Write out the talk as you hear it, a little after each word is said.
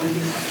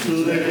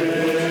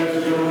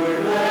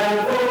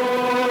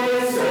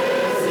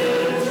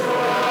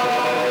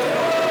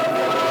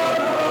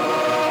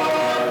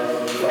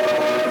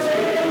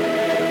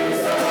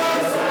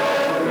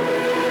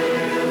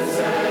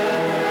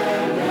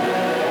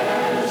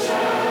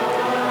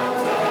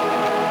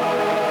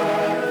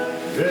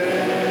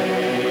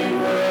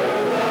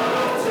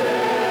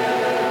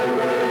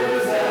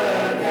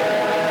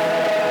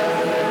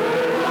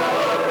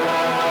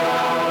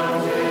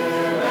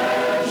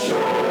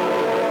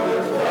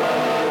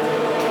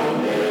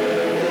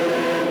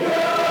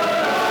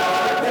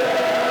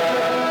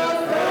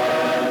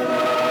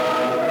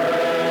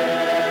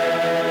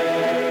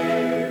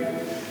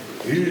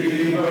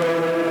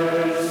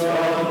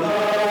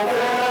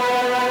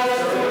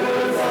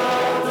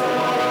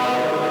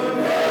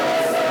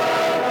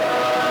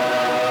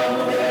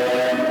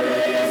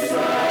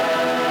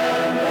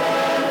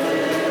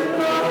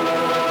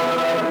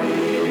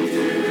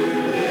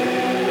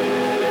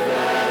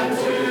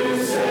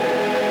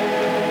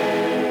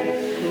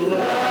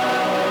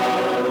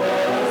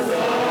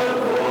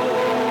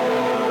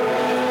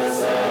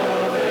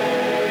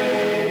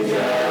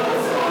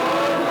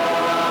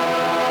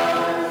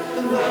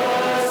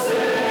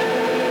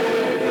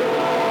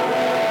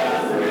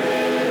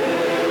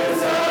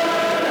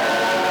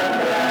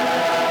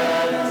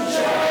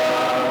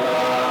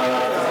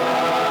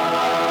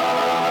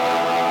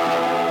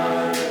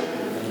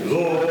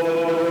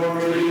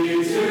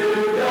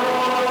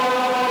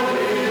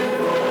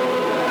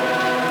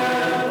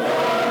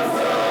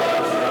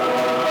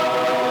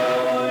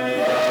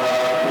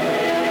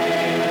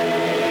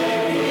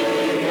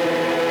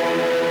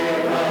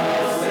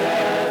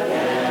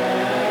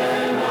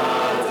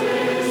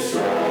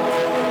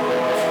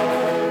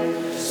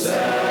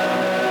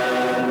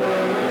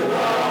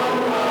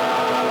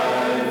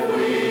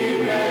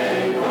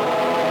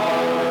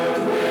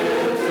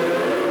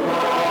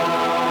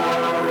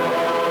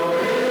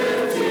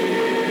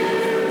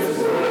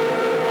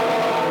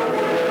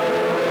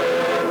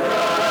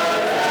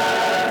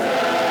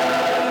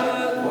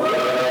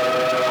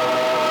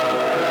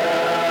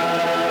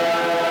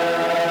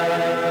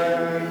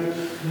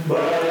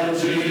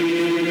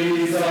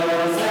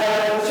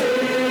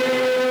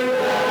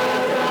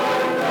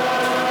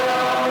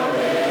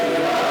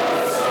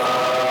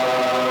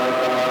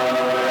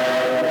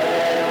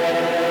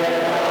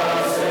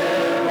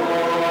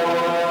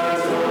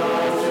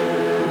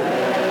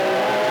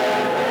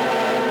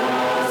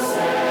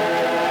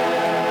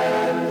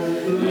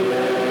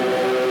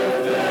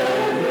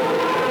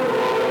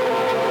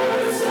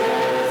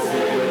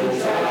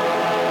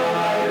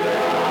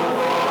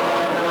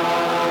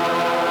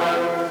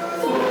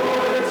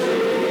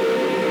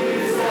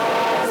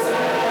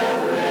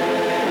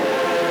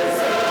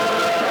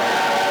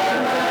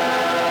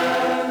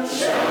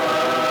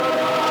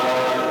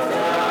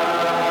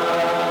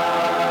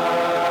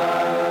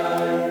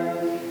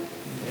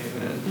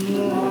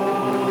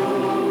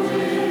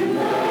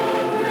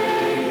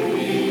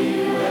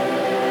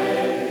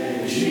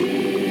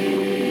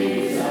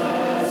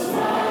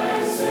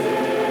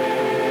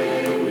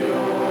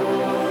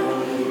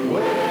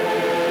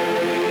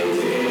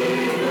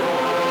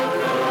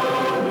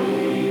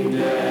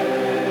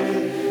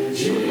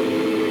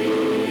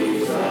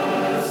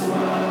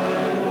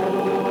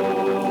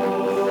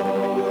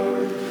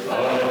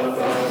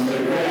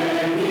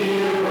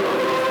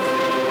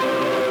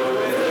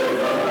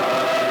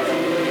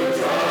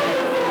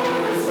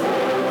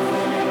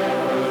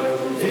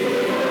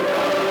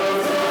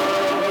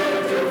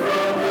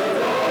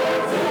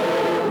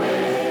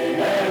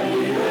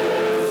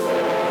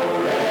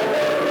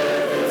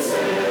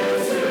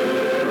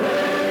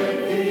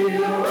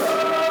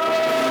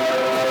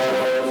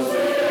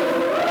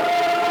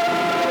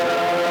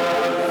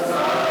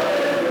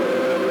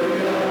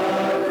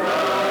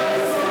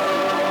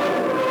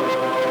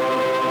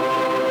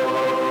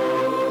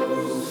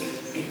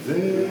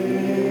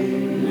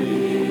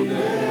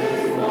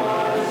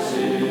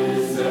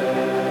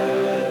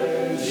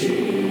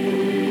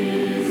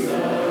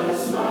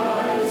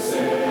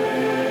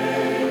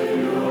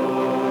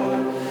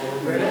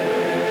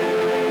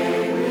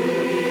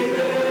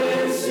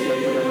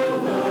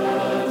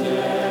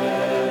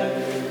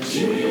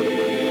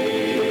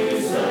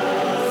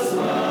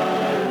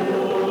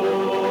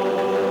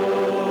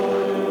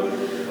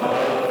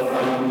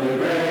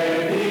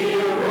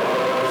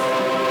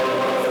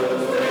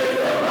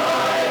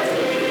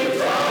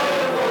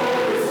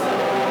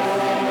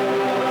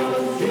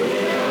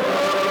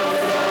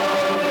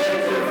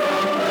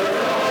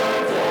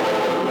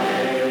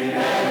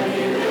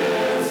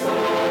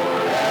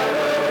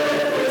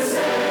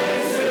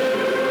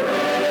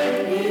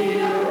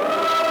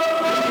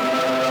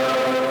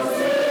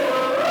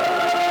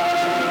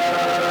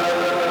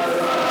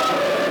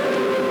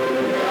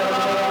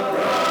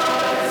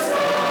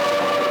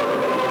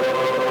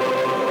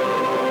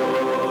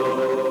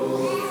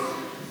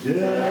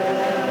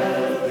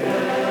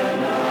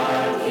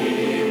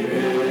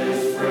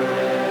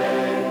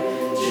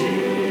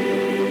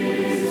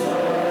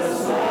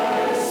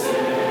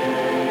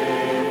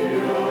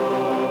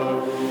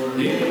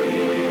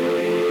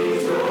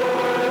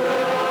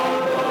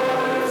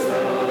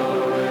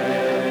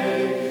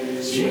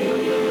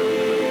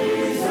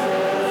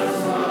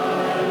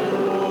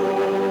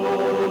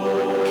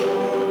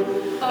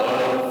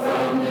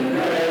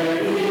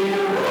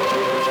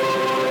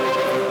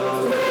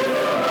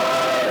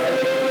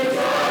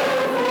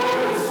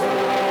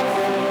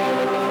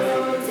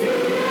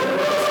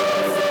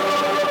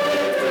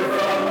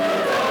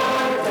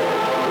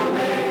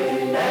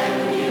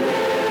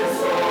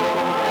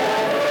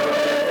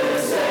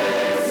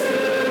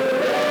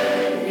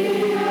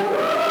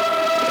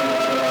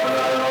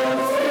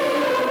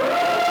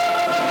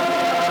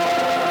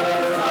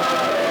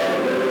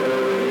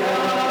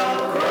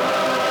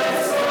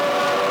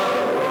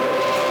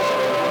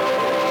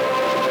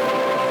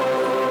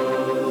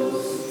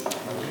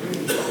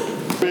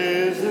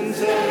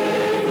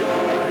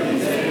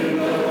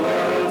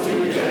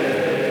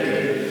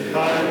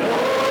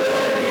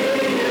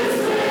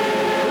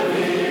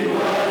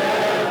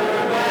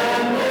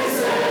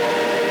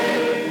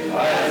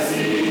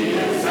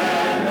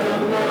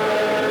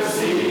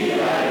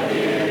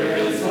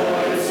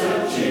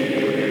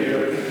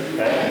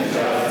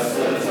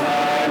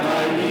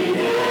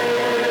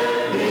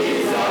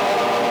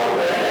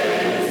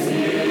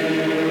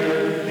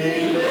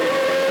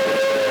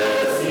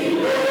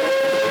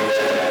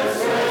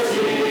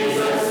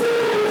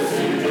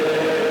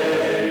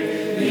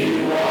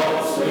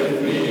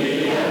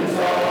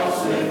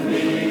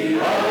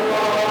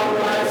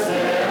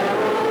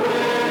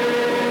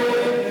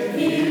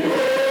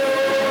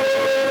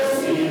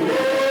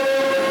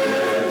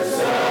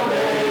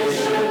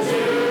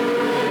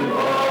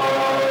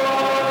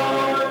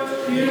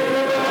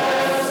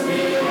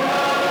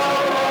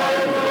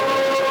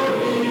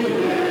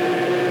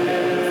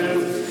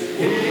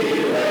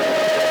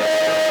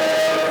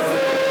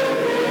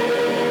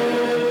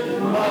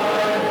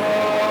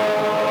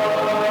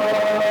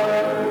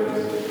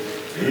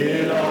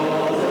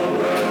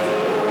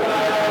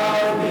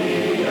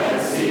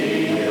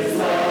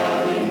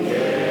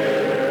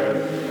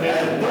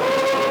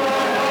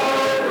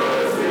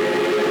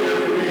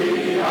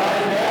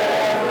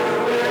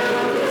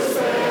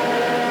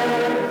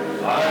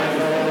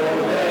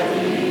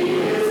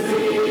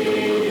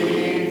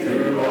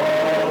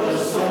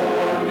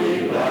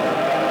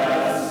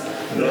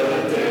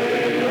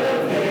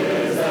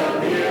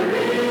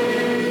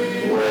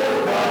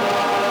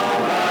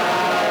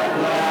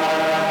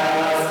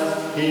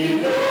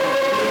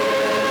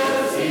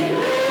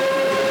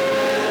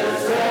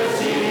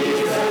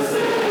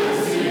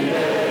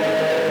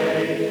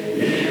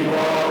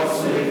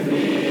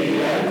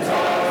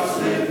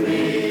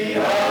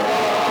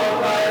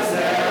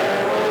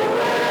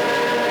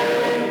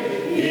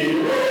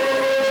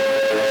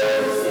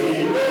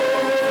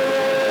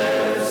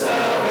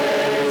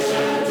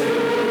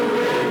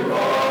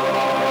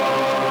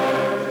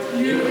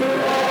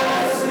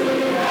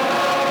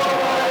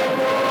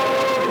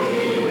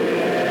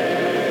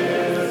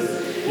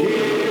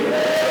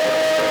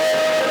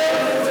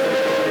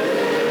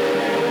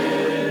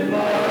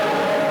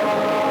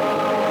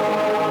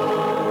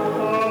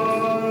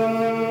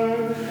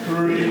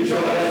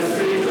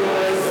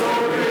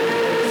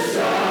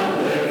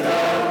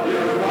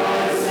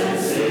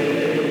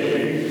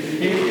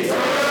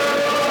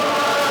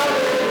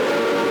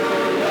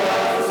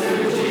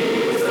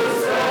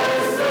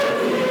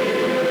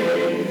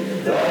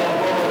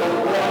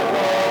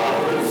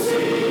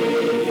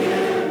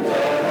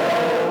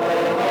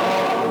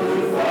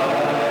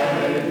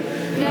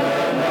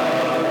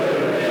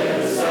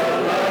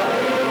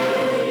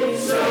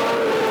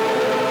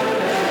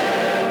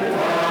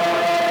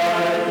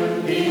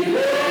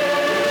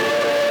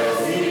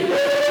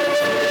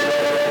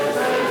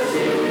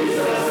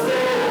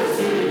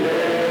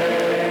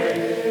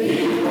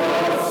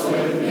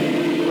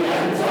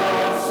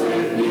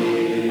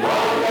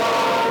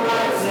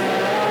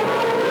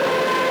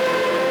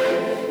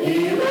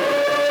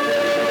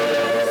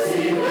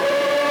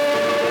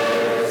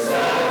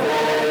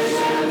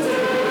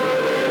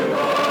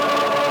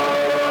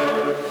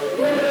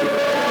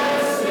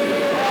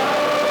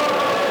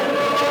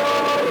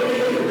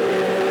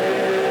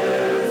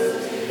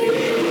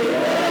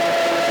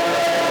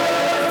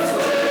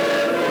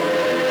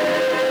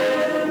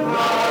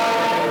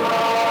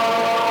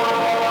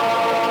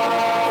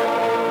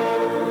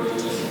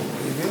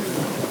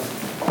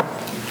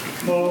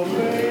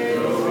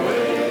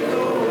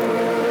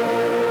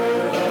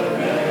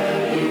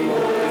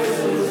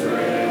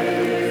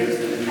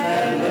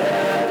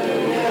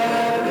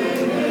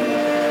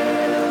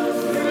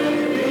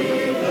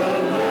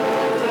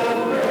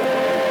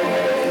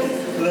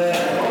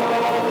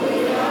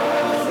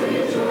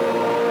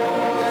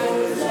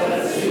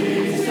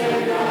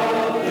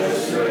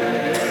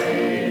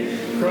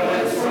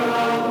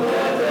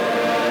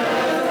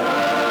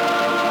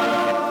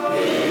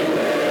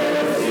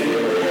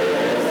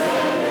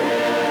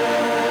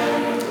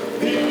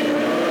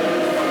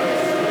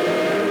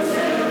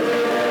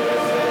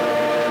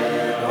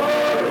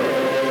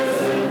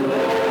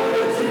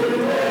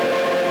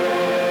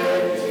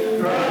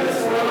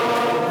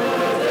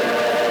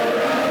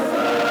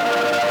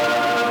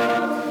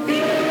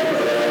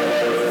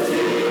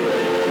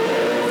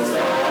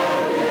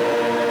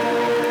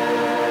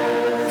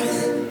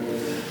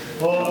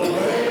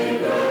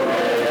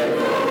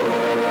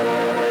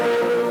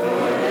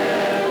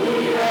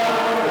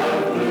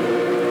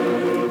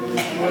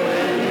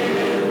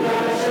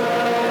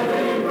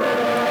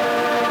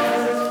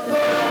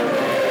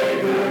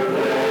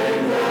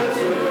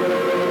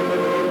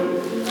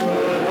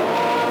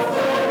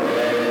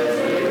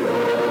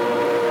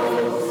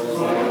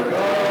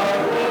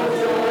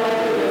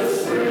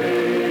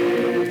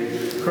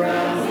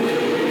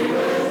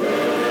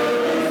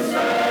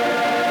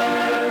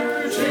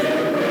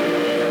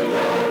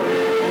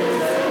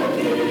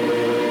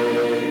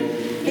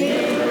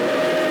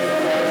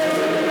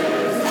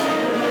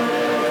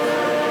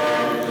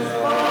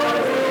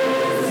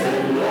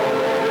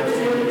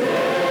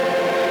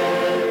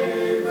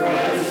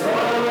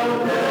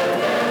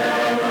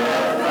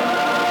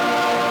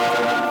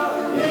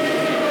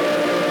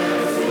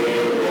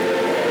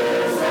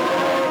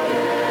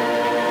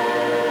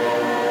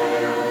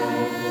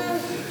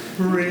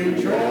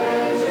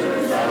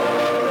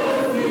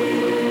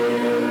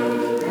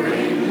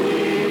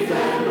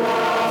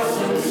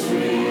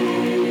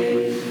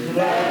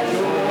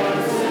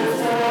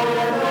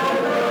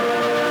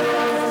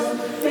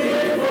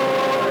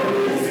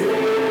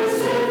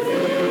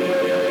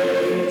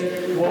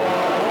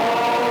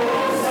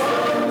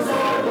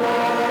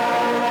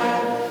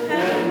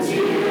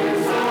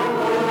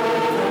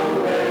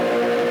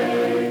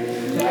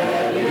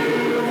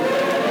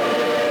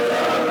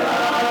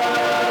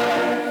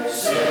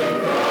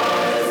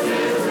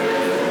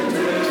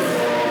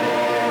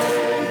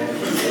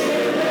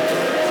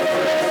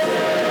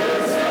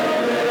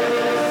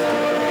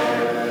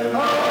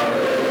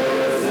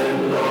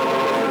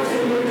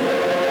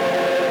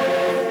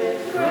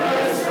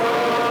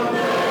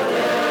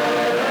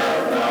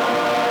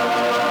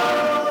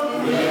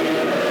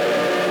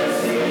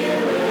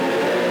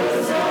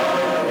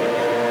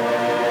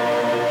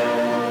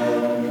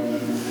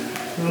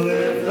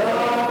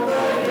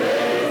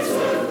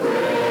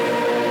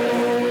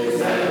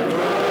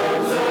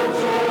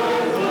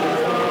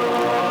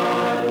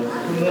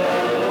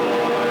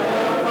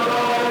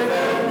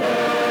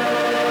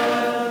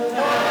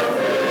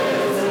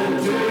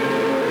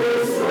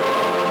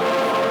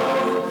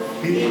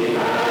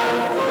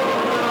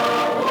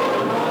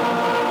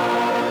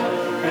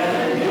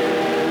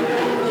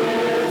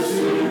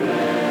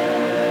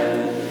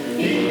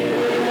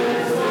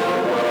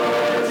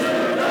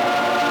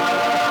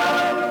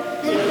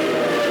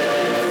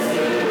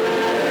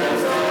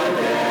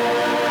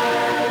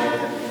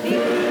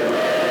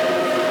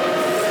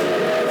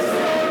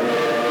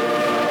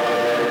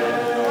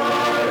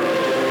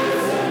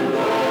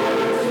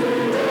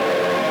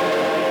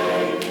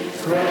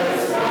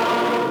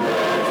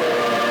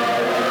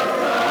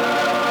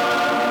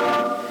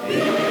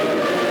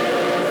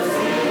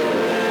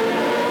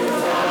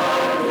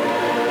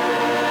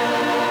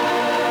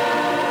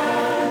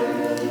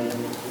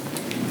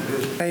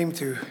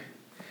To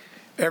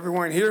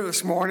everyone here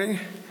this morning,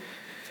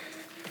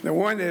 the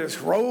one that has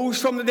rose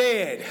from the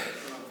dead,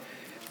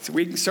 so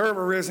we can serve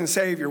a risen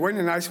Savior. Wasn't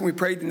it nice when we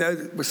prayed to know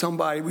that with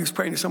somebody, we was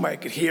praying to somebody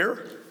that could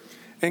hear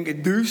and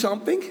could do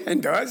something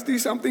and does do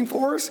something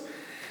for us?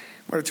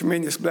 What a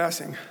tremendous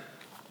blessing.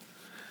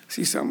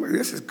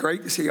 This is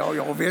great to see all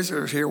y'all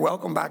visitors here.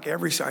 Welcome back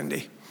every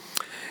Sunday.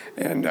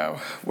 And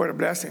what a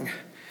blessing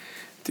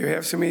to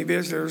have so many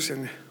visitors.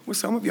 And well,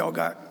 some of y'all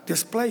got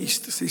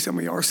displaced. To see some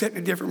of y'all are sitting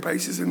in different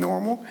places than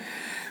normal.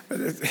 But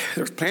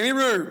there's plenty of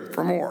room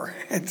for more.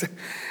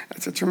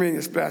 That's a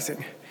tremendous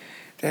blessing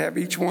to have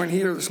each one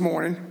here this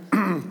morning.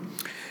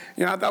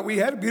 I thought we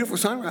had a beautiful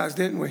sunrise,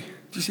 didn't we?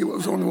 Did you see what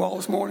was on the wall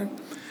this morning?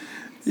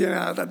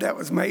 I thought that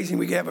was amazing.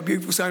 We could have a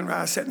beautiful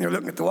sunrise sitting there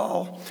looking at the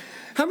wall.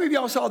 How many of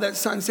y'all saw that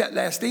sunset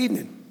last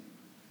evening?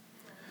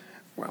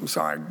 Well, I'm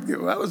sorry.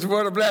 That was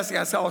what a blessing.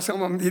 I saw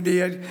some of them you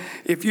did.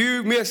 If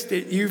you missed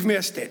it, you've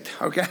missed it,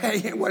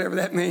 okay? Whatever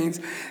that means.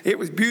 It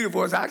was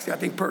beautiful. It was actually, I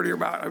think, prettier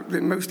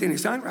than most any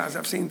sunrise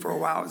I've seen for a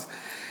while. It's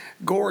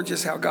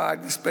gorgeous how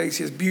God displays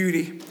his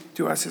beauty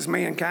to us as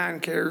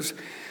mankind, cares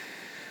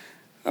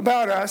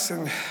about us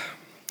and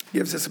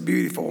gives us a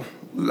beautiful,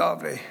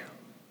 lovely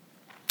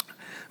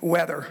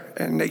weather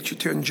and nature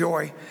to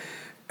enjoy.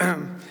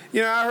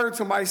 I heard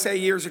somebody say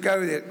years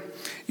ago that,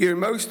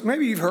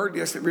 maybe you've heard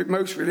this, that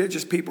most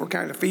religious people are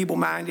kind of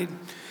feeble-minded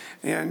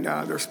and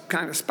they're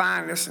kind of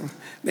spineless and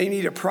they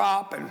need a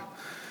prop and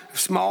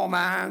small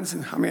minds.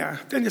 And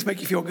doesn't this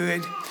make you feel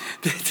good?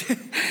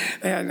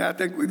 And I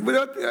think if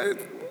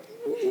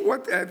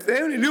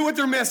they only knew what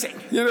they're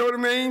missing, you know what I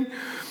mean?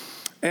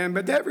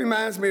 But that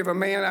reminds me of a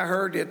man I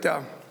heard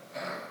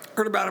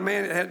about a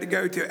man that had to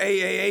go to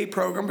AAA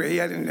program, but he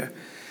had an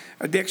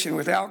addiction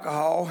with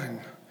alcohol.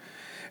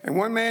 And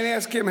one man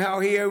asked him how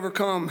he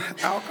overcome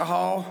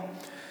alcohol.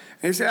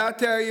 And he said, I'll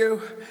tell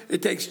you,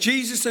 it takes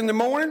Jesus in the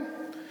morning,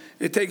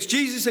 it takes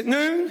Jesus at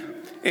noon,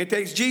 and it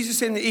takes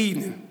Jesus in the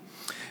evening.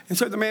 And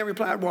so the man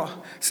replied,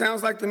 well,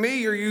 sounds like to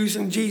me you're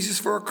using Jesus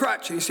for a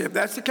crutch. And he said, if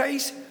that's the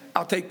case,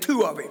 I'll take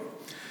two of him.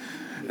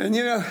 And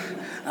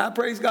I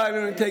praise God it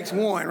only takes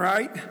one,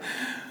 right?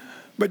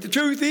 But the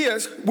truth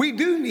is, we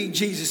do need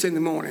Jesus in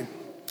the morning.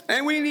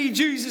 And we need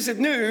Jesus at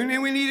noon,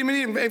 and we need him.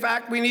 In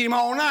fact, we need him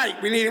all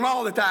night. We need him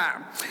all the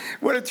time.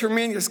 What a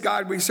tremendous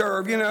God we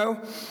serve, you know.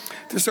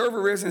 To serve a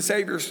risen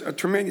Savior is a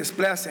tremendous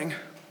blessing.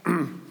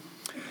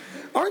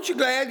 Aren't you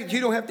glad that you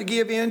don't have to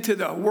give in to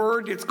the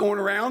word that's going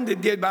around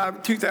that did by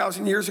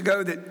 2,000 years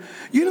ago that,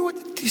 you know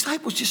what, the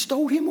disciples just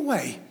stole him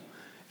away?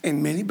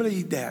 And many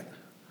believed that.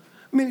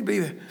 Many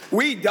believe it.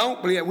 We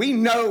don't believe it. We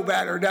know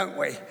better, don't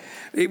we?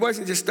 He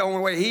wasn't just stolen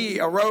away. He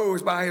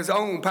arose by his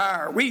own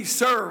power. We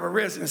serve a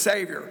risen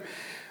Savior.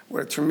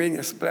 What a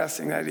tremendous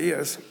blessing that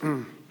is.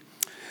 You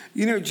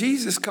know,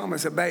 Jesus come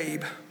as a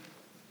babe.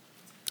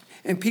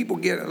 And people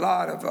get a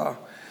lot of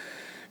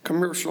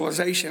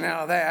commercialization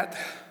out of that.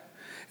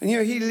 And, you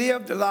know, he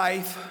lived a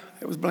life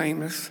that was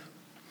blameless.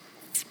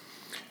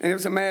 And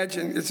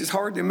it's just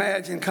hard to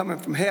imagine coming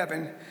from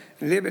heaven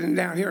and living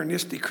down here in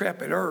this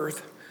decrepit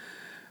earth.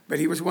 But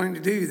he was willing to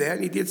do that,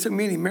 and he did so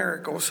many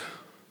miracles.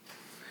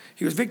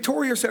 He was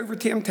victorious over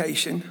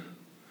temptation,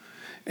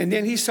 and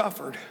then he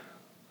suffered.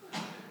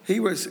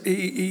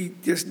 He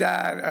just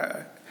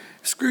died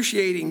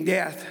excruciating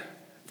death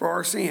for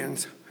our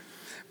sins.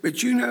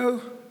 But you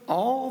know,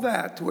 all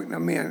that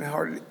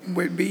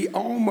would be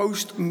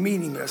almost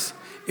meaningless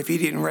if he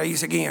didn't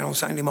raise again on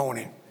Sunday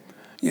morning.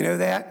 You know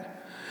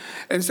that?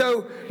 And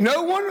so,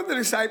 no wonder the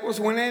disciples,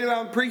 when they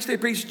preached, they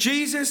preached,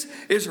 Jesus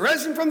is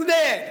risen from the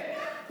dead.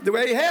 The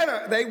way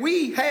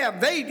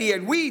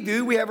we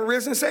do, we have a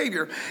risen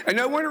Savior. And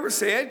no wonder it was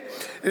said,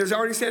 it was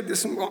already said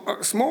this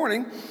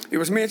morning, it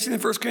was mentioned in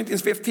 1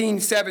 Corinthians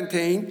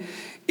 15:17,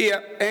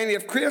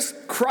 if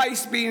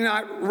Christ be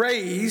not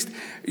raised,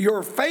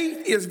 your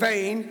faith is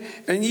vain,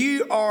 and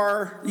you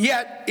are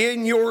yet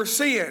in your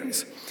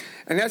sins.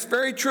 And that's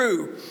very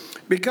true,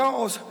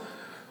 because,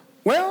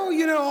 well,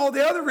 you know, all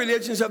the other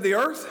religions of the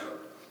earth,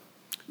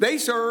 they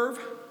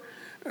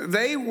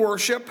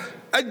worship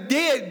a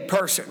dead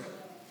person.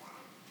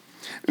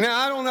 Now,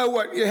 I don't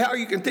know how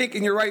you can think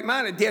in your right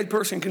mind a dead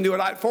person can do a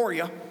lot for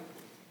you.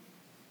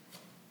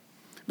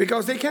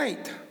 Because they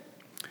can't.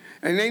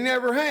 And they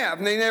never have,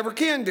 and they never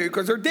can do,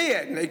 because they're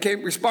dead. And they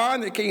can't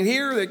respond, they can't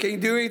hear, they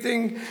can't do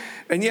anything.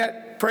 And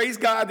yet, praise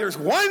God, there's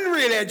one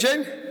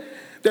religion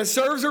that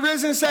serves a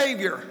risen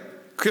Savior: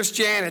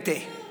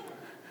 Christianity.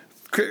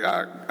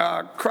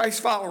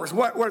 Christ followers.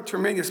 What a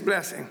tremendous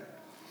blessing.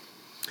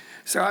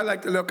 So I'd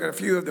like to look at a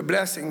few of the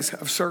blessings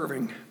of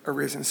serving a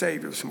risen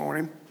Savior this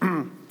morning.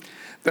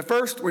 The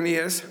first one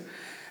is,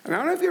 and I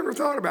don't know if you ever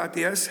thought about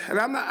this, and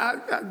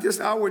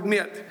I will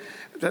admit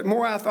that the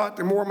more I thought,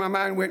 the more my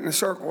mind went in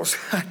circles.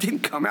 I didn't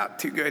come out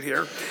too good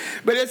here.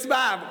 But it's the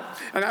Bible,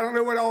 and I don't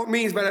know what all it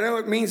means, but I know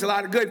it means a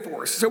lot of good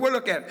for us. So we'll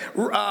look at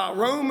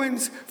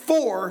Romans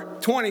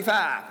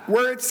 4:25,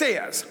 where it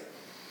says,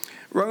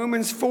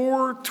 Romans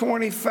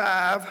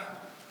 4:25,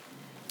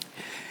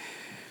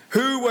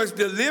 who was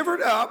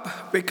delivered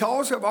up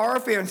because of our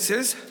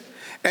offenses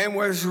and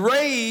was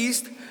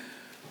raised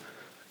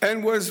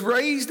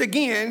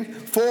again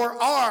for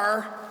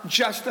our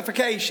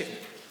justification.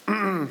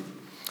 And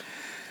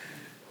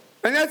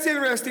that's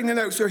interesting to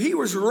know. So he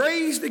was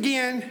raised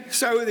again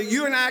so that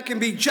you and I can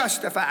be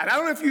justified. I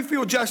don't know if you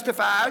feel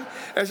justified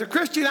as a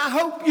Christian. I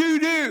hope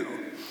you do,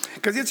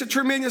 because it's a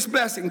tremendous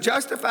blessing.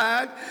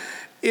 Justified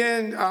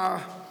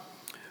has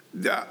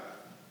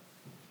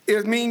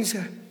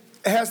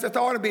the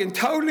thought of being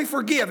totally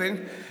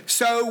forgiven,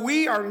 so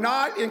we are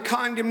not in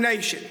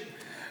condemnation.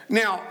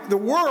 Now, the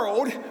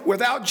world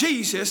without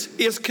Jesus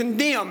is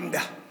condemned.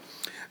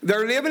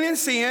 They're living in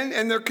sin,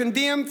 and they're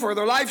condemned for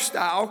their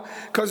lifestyle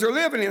because they're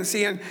living in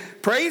sin.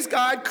 Praise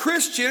God,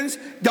 Christians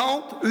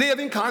don't live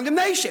in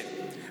condemnation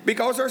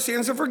because our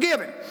sins are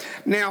forgiven.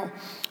 Now,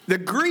 the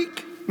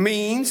Greek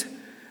means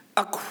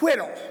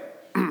acquittal.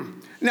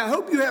 Now, I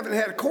hope you haven't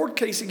had a court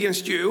case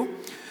against you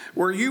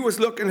where you was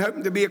hoping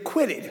to be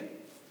acquitted.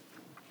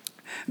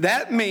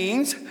 That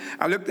means,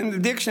 I looked in the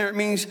dictionary, it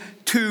means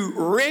to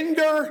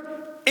render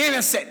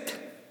innocent.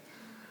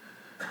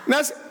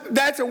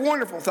 That's a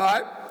wonderful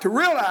thought, to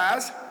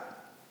realize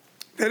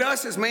that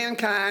us as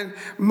mankind,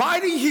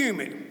 mighty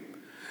human,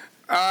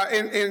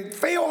 and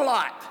fail a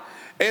lot,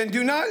 and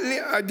do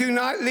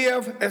not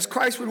live as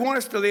Christ would want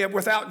us to live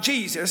without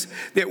Jesus,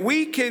 that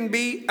we can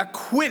be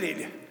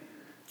acquitted,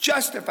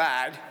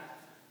 justified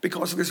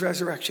because of his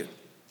resurrection.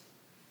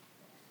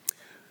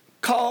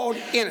 Called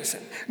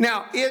innocent.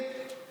 Now,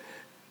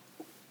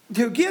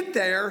 to get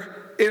there,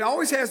 it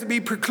always has to be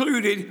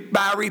precluded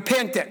by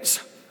repentance.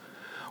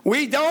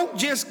 We don't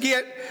just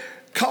get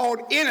called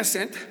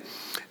innocent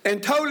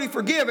and totally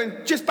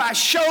forgiven just by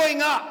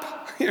showing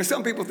up. You know,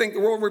 some people think the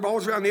world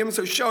revolves around them,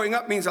 so showing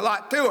up means a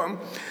lot to them.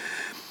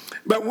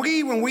 But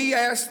when we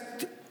ask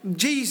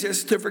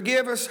Jesus to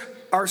forgive us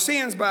our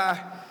sins by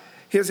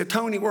his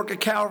atoning work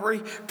at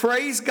Calvary,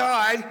 praise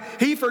God,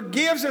 he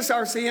forgives us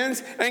our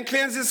sins and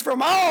cleanses us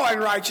from all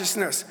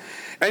unrighteousness.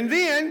 And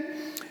then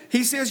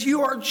he says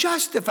you are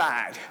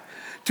justified.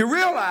 To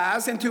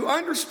realize and to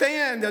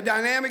understand the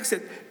dynamics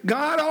that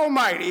God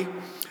Almighty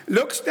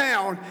looks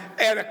down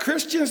at a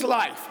Christian's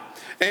life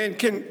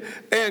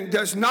and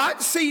does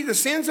not see the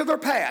sins of their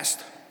past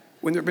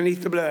when they're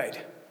beneath the blood,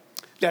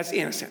 that's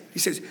innocent. He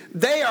says,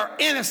 they are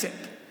innocent.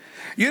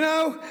 You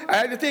know, I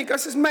had to think,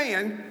 us as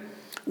man,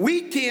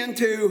 we tend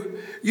to,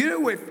 you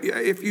know,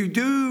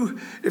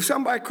 if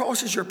somebody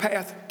crosses your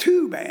path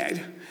too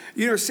bad,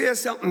 you know, says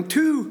something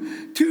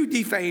too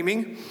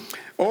defaming,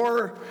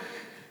 or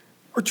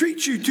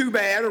treats you too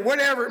bad, or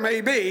whatever it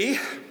may be,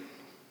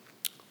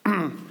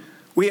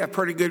 we have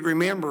pretty good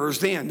rememberers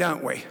then,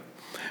 don't we?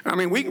 I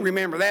mean, we can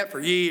remember that for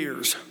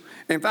years.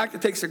 In fact,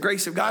 it takes the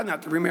grace of God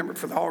not to remember it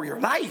for all your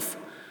life.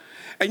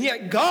 And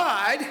yet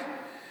God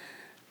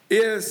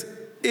is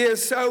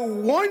so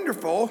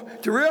wonderful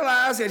to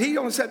realize that he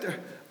don't sit there,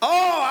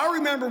 oh, I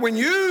remember when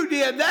you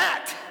did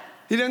that.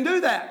 He didn't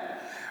do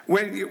that.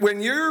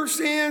 When your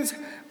sins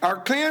are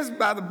cleansed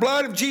by the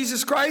blood of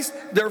Jesus Christ,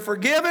 they're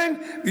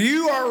forgiven,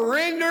 you are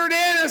rendered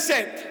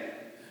innocent.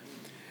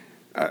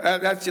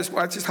 That's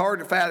just hard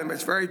to fathom.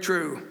 It's very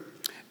true.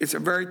 It's a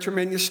very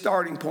tremendous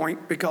starting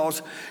point,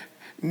 because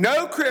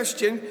no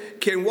Christian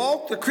can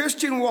walk the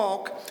Christian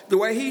walk the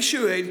way he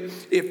should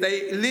if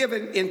they live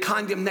in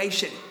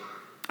condemnation.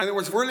 In other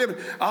words, we're living,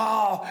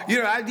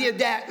 I did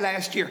that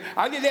last year.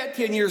 I did that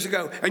 10 years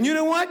ago. And you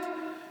know what?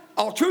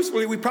 All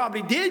truthfully, we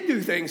probably did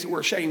do things that we're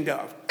ashamed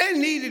of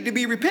and needed to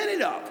be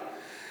repented of.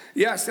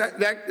 Yes,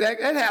 that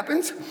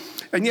happens.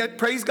 And yet,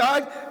 praise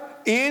God,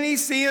 any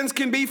sins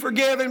can be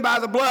forgiven by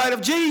the blood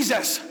of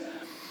Jesus.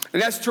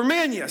 And that's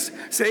tremendous.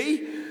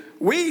 See,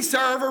 we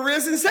serve a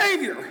risen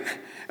Savior.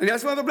 And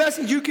that's one of the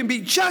blessings. You can be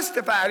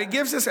justified. It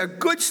gives us a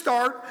good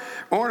start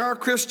on our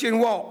Christian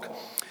walk.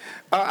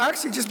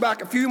 Actually, just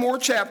back a few more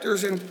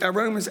chapters in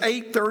Romans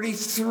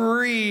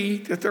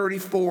 8:33 to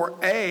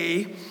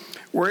 34a,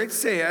 where it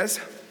says,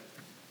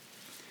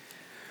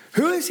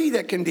 who is he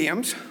that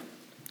condemns?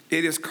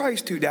 It is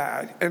Christ who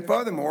died, and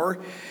furthermore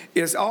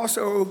is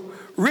also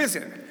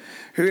risen,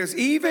 who is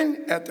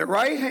even at the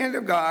right hand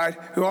of God,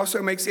 who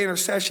also makes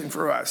intercession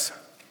for us.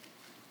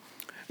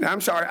 Now,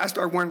 I'm sorry, I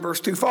started one verse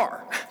too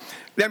far.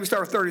 Let me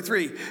start with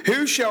 33.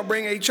 Who shall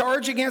bring a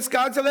charge against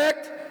God's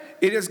elect?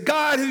 It is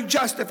God who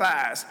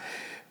justifies.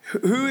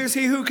 Who is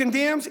he who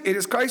condemns? It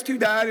is Christ who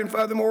died, and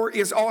furthermore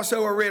is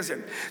also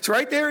arisen. So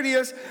right there it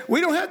is.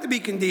 We don't have to be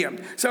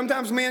condemned.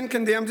 Sometimes man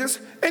condemns us,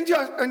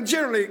 and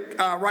generally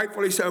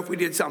rightfully so if we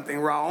did something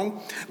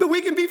wrong. But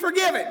we can be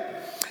forgiven.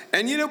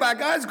 And you know, by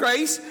God's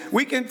grace,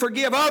 we can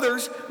forgive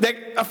others that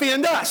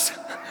offend us.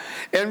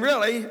 And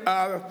really,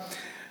 I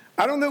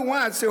don't know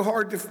why it's so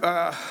hard to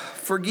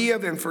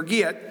forgive and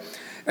forget.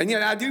 And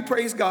yet I do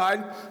praise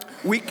God.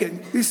 We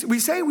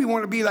say we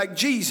want to be like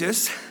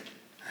Jesus.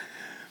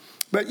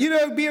 But you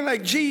know, being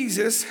like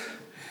Jesus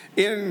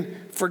in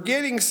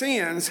forgetting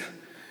sins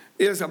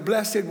is a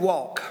blessed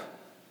walk.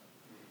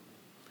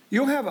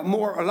 You'll have a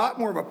lot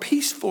more of a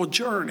peaceful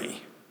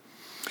journey.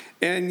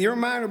 And your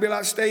mind will be a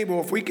lot stable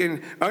if we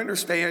can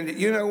understand that,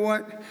 you know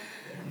what?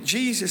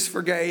 Jesus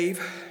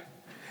forgave,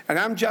 and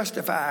I'm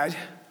justified.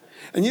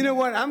 And you know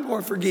what? I'm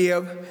going to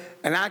forgive,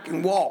 and I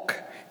can walk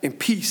in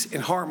peace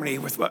and harmony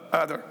with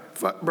other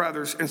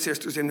brothers and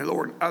sisters in the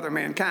Lord and other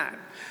mankind.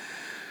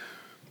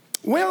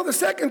 Well, the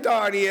second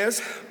thought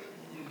is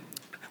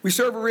we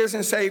serve a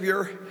risen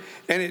Savior,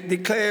 and it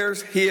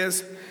declares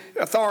his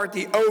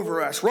authority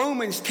over us.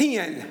 Romans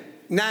 10,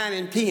 9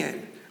 and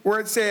 10, where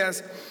it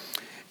says,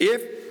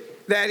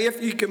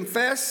 if you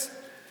confess,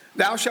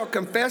 thou shalt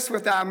confess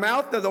with thy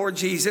mouth the Lord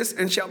Jesus,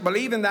 and shalt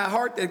believe in thy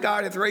heart that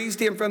God hath raised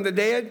him from the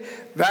dead,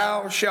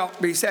 thou shalt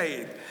be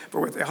saved.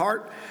 For with the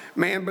heart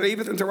man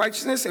believeth unto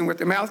righteousness, and with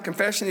the mouth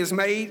confession is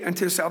made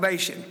unto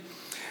salvation.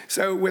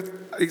 So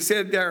he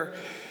said there,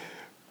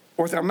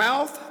 with our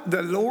mouth,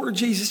 the Lord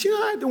Jesus. You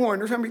know, I had to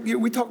wonder. I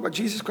mean, we talk about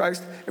Jesus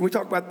Christ, and we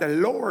talk about the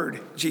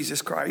Lord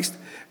Jesus Christ.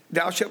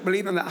 Thou shalt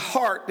believe in thy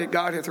heart that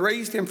God hath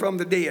raised him from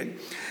the dead.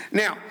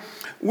 Now,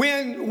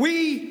 when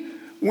we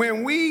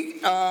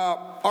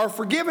are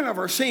forgiven of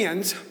our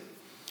sins,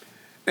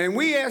 and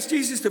we ask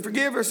Jesus to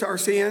forgive us our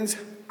sins,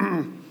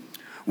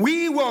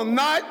 we will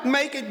not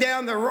make it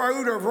down the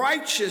road of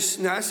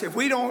righteousness if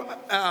we don't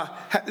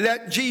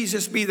let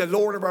Jesus be the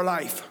Lord of our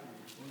life.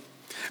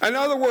 In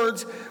other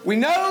words, we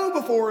know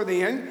before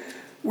then,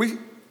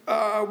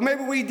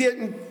 maybe we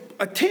didn't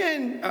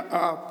attempt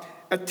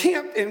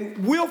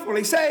and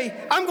willfully say,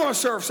 I'm going to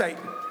serve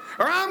Satan,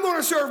 or I'm going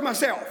to serve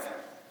myself.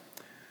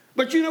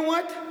 But you know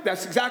what?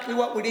 That's exactly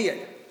what we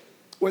did.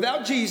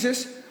 Without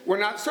Jesus, we're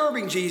not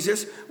serving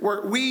Jesus.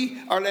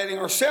 We are letting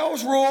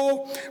ourselves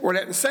rule. We're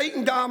letting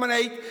Satan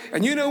dominate.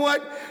 And you know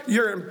what?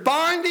 You're in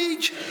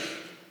bondage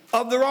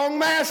of the wrong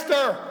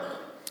master.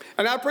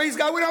 And I praise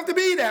God, we don't have to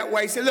be that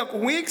way. Say, look,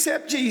 when we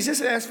accept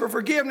Jesus and ask for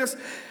forgiveness,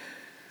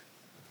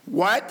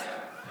 what?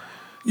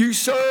 You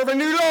serve a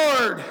new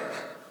Lord.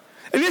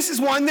 And this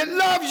is one that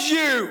loves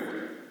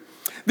you.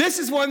 This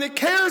is one that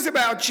cares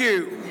about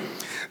you.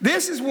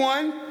 This is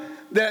one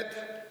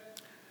that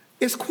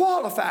is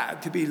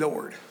qualified to be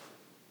Lord.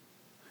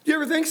 You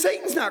ever think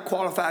Satan's not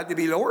qualified to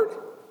be Lord?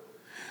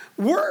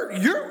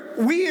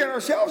 We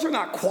ourselves are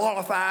not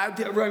qualified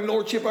to run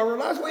lordship over our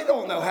lives. We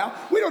don't know how.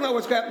 We don't know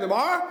what's going to happen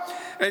tomorrow.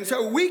 And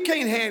so we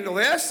can't handle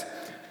this.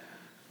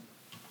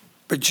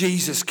 But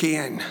Jesus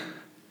can.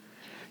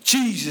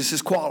 Jesus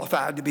is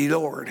qualified to be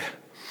Lord.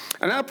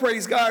 And I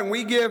praise God, and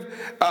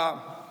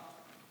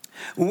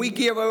when we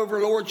give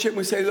over lordship,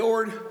 we say,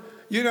 Lord,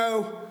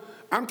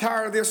 I'm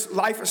tired of this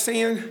life of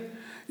sin.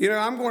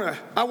 I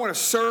want to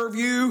serve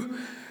you.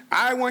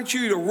 I want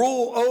you to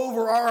rule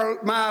over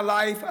my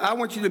life. I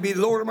want you to be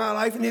the Lord of my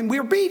life. And then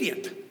we're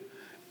obedient.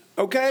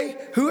 Okay?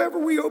 Whoever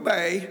we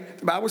obey,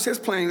 the Bible says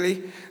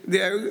plainly,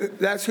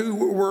 that's who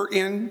we're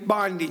in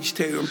bondage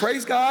to. And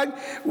praise God,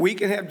 we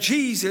can have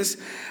Jesus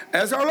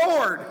as our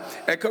Lord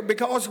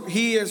because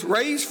he is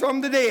raised from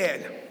the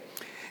dead.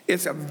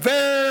 It's a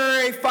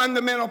very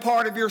fundamental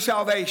part of your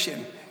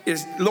salvation,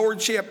 is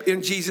lordship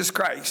in Jesus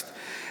Christ.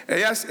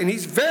 Yes, and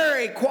he's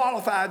very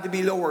qualified to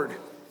be Lord.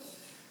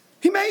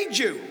 He made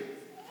you.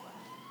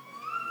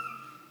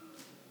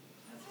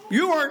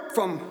 You aren't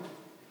from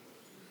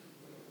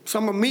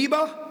some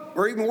amoeba,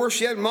 or even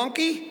worse yet,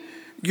 monkey.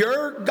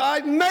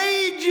 God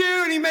made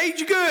you, and he made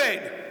you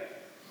good.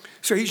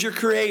 So he's your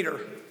creator.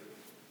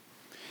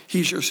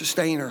 He's your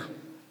sustainer.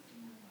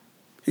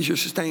 He's your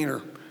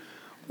sustainer.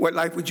 What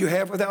life would you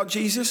have without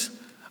Jesus?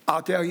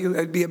 I'll tell you,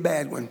 it'd be a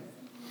bad one.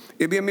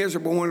 It'd be a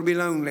miserable one. It'd be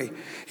lonely.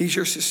 He's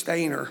your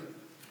sustainer.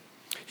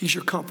 He's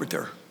your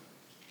comforter.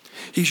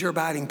 He's your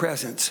abiding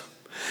presence.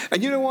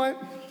 And you know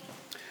what?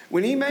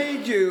 When he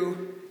made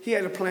you, he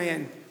had a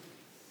plan.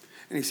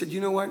 And he said,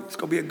 you know what? It's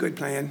going to be a good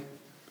plan.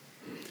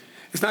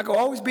 It's not going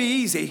to always be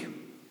easy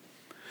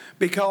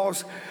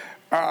because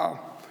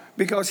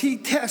he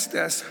tests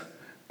us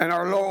and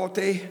our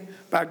loyalty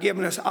by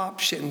giving us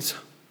options.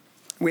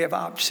 We have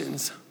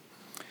options.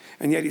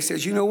 And yet he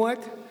says, you know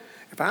what?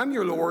 If I'm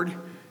your Lord,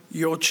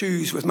 you'll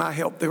choose with my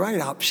help the right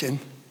option.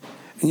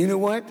 And you know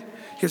what?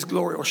 His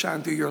glory will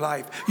shine through your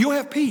life. You'll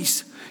have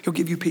peace. He'll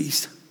give you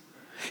peace.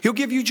 He'll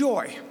give you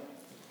joy.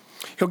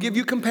 He'll give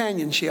you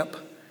companionship.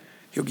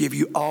 He'll give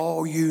you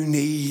all you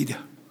need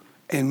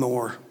and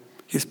more.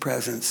 His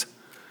presence.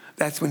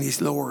 That's when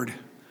he's Lord.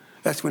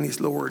 That's when he's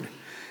Lord.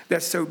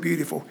 That's so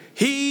beautiful.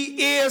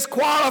 He is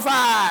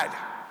qualified.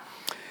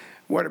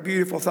 What a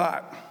beautiful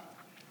thought.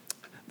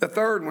 The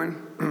third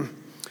one,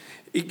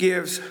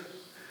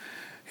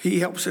 he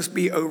helps us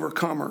be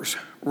overcomers.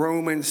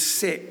 Romans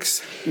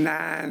 6,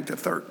 9 to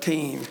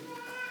 13.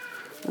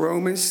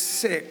 Romans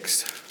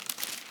 6.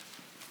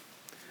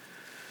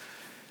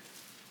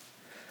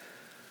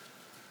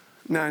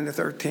 9 to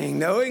 13.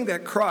 Knowing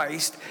that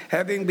Christ,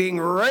 having been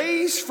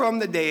raised from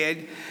the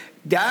dead,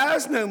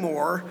 dies no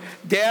more,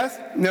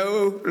 death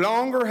no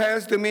longer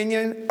has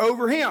dominion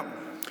over him.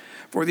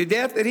 For the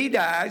death that he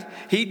died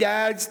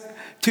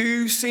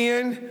to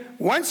sin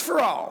once for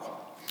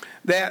all.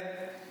 But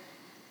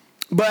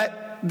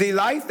the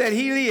life that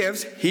he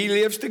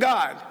lives to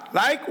God.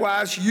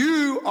 Likewise,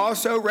 you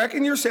also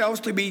reckon yourselves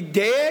to be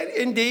dead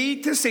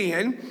indeed to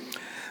sin,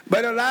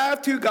 but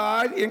alive to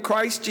God in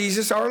Christ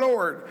Jesus our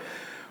Lord.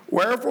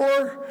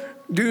 Wherefore,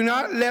 do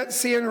not let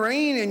sin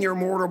reign in your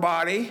mortal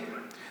body,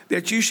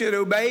 that you should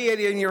obey it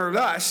in your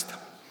lust.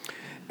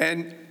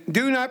 And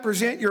do not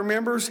present your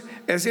members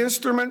as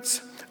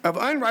instruments of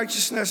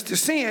unrighteousness to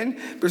sin.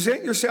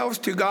 Present yourselves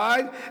to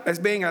God as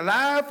being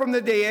alive from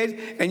the dead,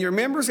 and your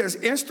members as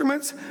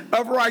instruments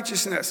of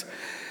righteousness.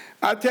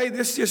 I tell you,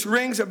 this just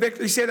rings a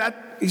victory. He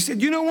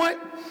said, you know what?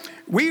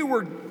 We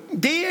were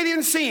dead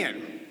in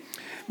sin,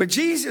 but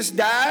Jesus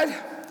died,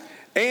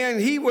 and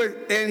he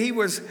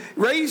was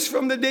raised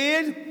from the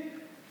dead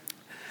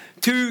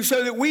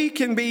so that we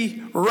can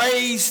be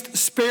raised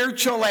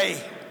spiritually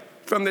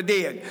from the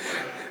dead.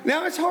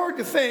 Now, it's hard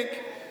to think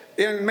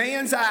in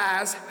man's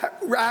eyes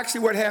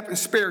actually what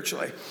happens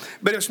spiritually.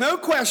 But it's no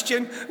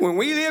question, when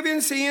we live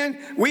in sin,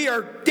 we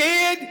are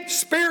dead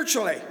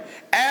spiritually.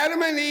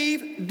 Adam and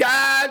Eve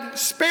died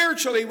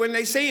spiritually when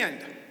they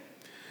sinned.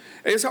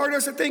 It's hard for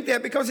us to think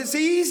that because it's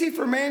easy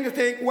for man to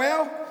think,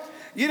 well,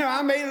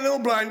 I made a little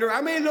blunder.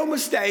 I made a little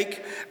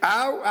mistake.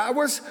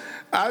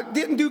 I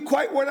didn't do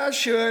quite what I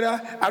should.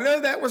 I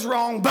know that was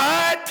wrong,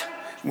 but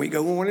we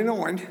go on and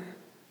on.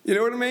 You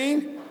know what I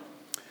mean?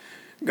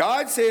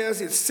 God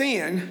says it's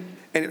sin,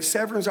 and it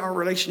severs our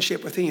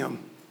relationship with him.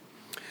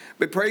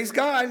 But praise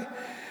God,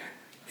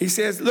 he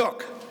says,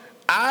 look,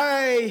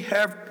 I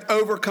have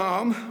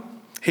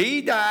overcome.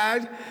 He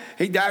died.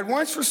 He died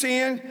once for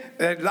sin,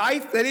 that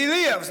life that he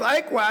lives.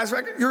 Likewise,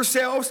 reckon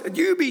yourselves that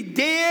you be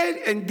dead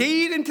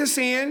indeed unto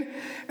sin,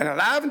 and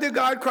alive unto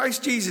God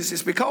Christ Jesus.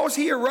 It's because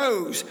he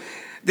arose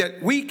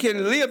that we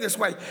can live this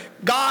way.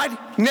 God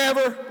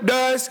never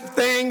does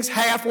things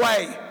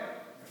halfway.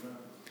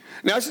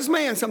 Now, it's just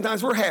man.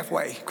 Sometimes we're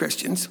halfway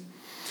Christians.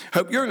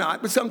 Hope you're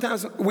not, but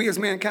sometimes we as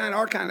mankind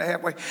are kind of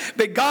halfway.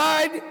 But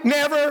God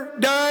never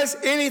does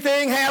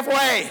anything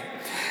halfway.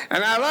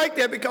 And I like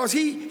that because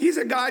he's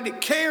a God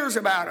that cares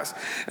about us.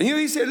 And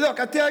he said, look,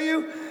 I tell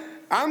you,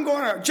 I'm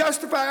going to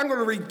justify, I'm going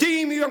to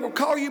redeem you, I'm going to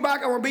call you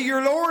back, I'm going to be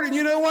your Lord. And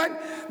you know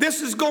what?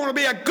 This is going to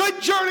be a good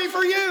journey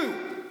for you.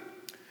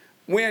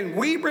 when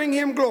we bring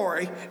him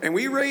glory and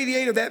we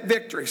radiate of that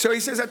victory. So he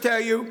says, I tell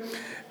you,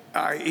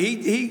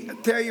 he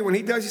tell you when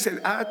he does, he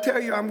said, I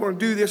tell you, I'm going to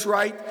do this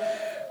right.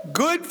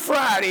 Good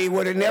Friday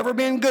would have never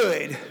been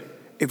good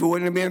if it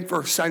wouldn't have been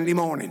for Sunday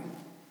morning.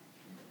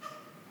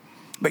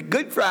 But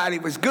Good Friday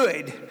was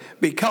good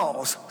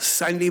because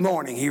Sunday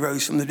morning he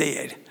rose from the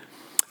dead.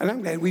 And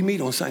I'm glad we meet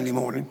on Sunday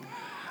morning.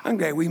 I'm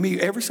glad we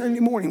meet every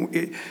Sunday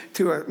morning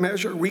to a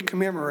measure we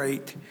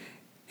commemorate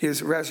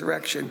his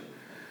resurrection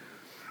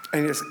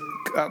and his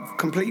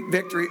complete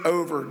victory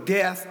over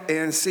death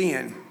and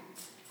sin.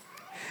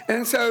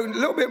 And so a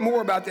little bit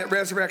more about that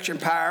resurrection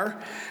power.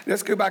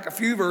 Let's go back a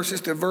few verses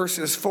to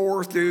verses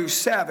 4 through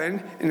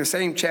 7 in the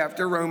same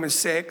chapter, Romans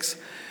 6.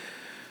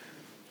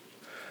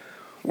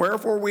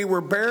 Wherefore we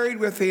were buried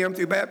with him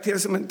through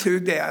baptism into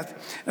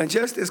death. And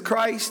just as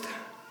Christ,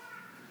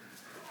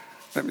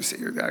 let me see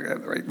here, I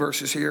got the right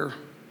verses here.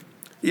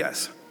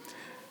 Yes.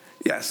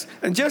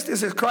 And just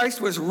as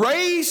Christ was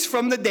raised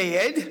from the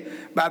dead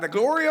by the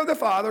glory of the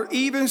Father,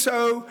 even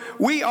so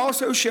we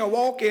also shall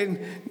walk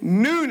in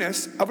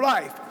newness of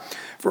life.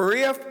 For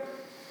if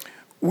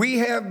we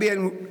have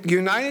been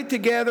united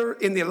together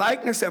in the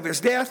likeness of his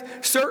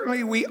death,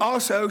 certainly we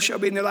also shall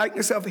be in the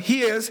likeness of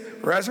his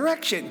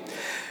resurrection.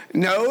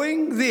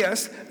 Knowing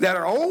this, that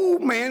our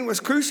old man was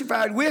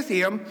crucified with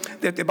him,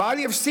 that the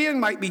body of sin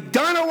might be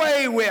done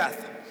away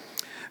with,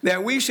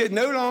 that we should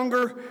no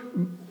longer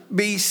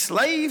be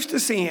slaves to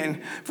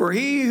sin, for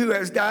he who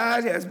has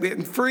died has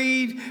been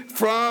freed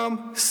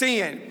from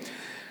sin.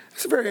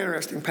 It's a very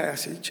interesting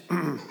passage.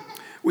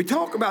 We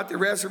talk about the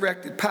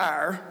resurrected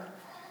power.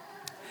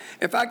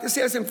 In fact, it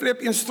says in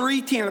Philippians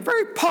 3:10, a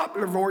very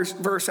popular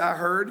verse I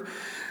heard,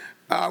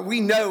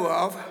 we know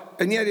of,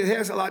 and yet it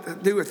has a lot to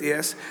do with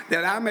this,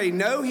 that I may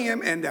know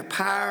him and the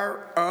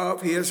power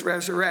of his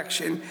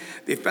resurrection,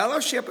 the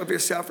fellowship of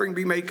his suffering,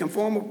 be made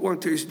conformable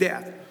unto his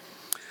death.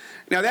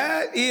 Now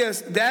that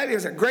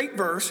is a great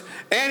verse,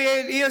 and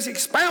it is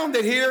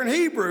expounded here in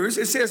Hebrews.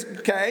 It says,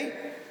 okay,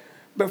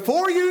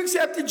 before you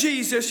accepted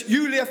Jesus,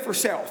 you lived for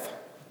self.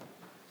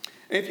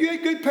 If you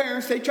had good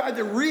parents, they tried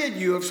to rid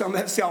you of some of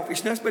that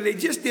selfishness, but they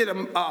just did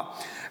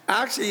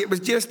actually it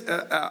was just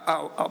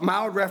a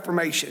mild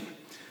reformation.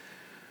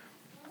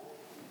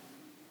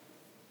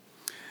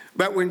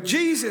 But when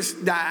Jesus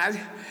died,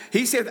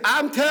 he said,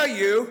 I'm telling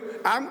you,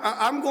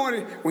 I'm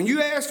going to, when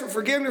you ask for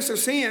forgiveness of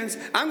sins,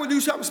 I'm going to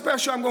do something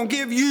special. I'm going to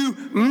give you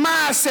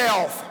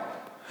myself,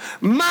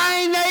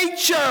 my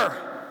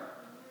nature.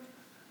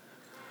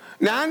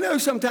 Now, I know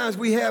sometimes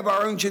we have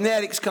our own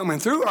genetics coming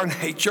through our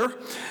nature,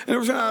 and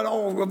it's not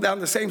all down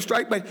the same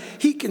stripe, but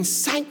he can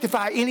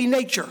sanctify any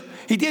nature.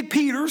 He did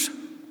Peter's.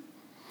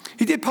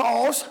 He did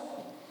Paul's.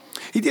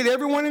 He did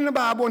everyone in the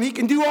Bible, and he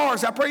can do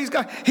ours. I praise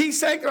God. He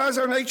sanctifies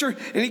our nature,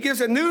 and he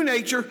gives a new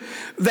nature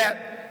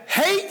that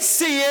hates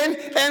sin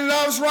and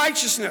loves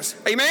righteousness.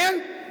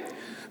 Amen?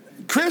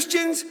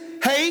 Christians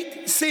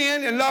hate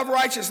sin and love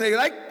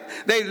righteousness.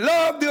 They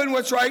love doing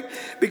what's right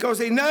because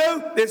they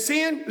know that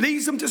sin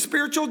leads them to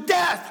spiritual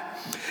death.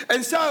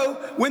 And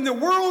so when the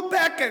world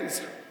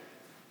beckons,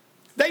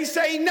 they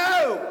say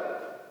no.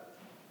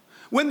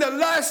 When the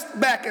lust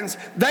beckons,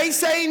 they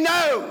say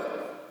no.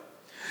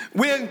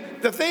 When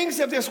the things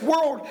of this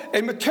world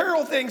and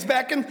material things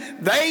beckon,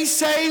 they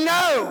say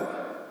no.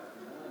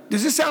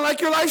 Does this sound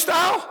like your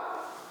lifestyle?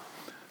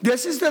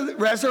 This is the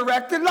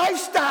resurrected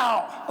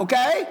lifestyle,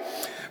 okay?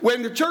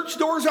 When the church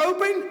doors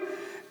open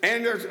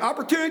and there's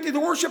opportunity to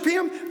worship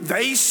him,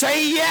 they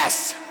say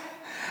yes.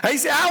 They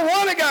say, I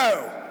want to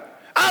go.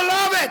 I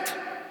love it.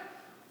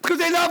 Because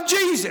they love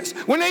Jesus.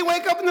 When they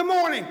wake up in the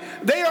morning,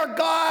 they are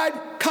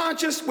God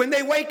conscious when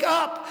they wake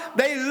up.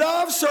 They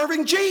love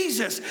serving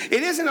Jesus.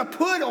 It isn't a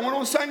put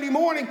on Sunday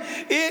morning.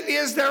 It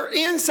is their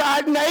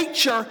inside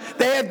nature.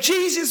 They have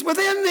Jesus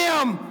within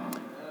them.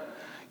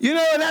 You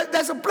know,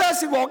 that's a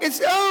blessed walk. It's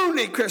the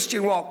only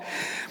Christian walk.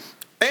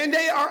 And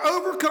they are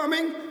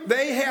overcoming.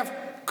 They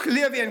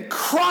live in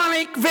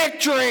chronic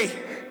victory.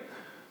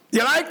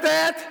 You like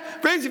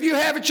that? Friends, if you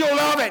have it, you'll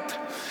love it.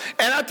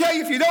 And I tell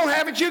you, if you don't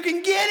have it, you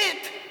can get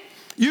it.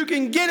 You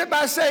can get it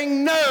by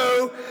saying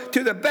no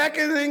to the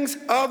beckonings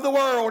of the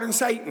world and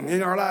Satan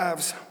in our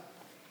lives.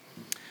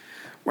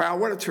 Wow,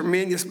 what a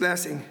tremendous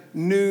blessing.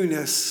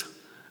 Newness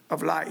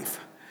of life.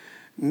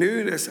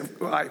 Newness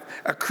of life.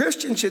 A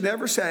Christian should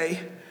never say,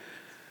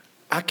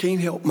 I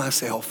can't help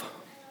myself.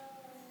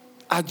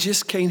 I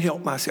just can't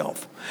help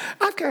myself.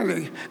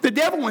 The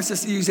devil wants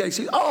us to use that. He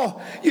says,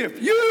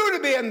 if you would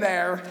have been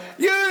there,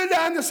 you'd have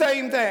done the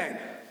same thing.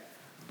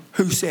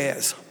 Who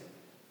says?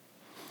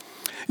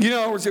 You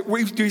know,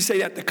 we do say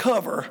that to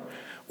cover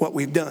what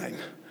we've done.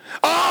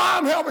 Oh,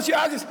 I'm helpless.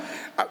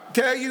 I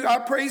tell you, I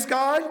praise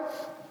God.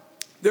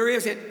 There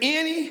isn't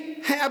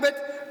any habit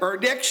or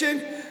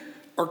addiction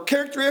or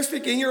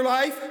characteristic in your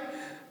life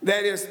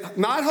that is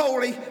not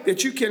holy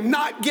that you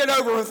cannot get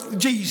over with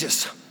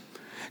Jesus.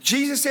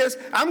 Jesus says,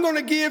 I'm going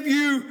to give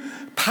you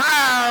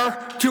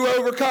power to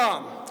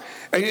overcome.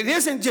 And it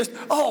isn't just,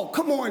 oh,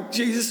 come on,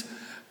 Jesus,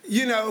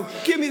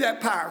 give me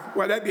that power.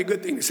 Well, that'd be a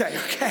good thing to say,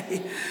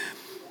 okay?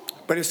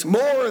 But it's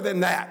more than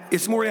that.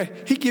 It's more than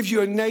he gives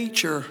you a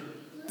nature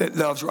that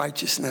loves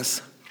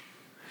righteousness.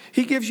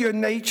 He gives you a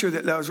nature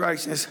that loves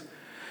righteousness.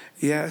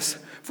 Yes,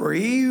 for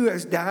he who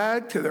has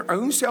died to their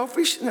own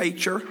selfish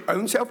nature,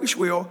 own selfish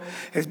will,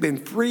 has been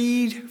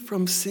freed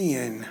from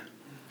sin.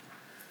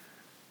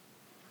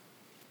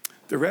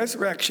 The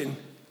resurrection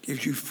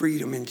gives you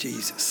freedom in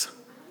Jesus.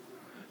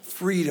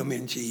 Freedom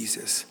in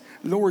Jesus.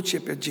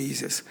 Lordship in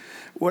Jesus.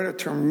 What a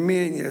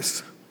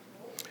tremendous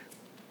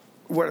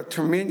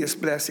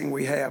blessing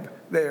we have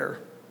there.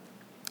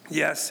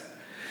 Yes.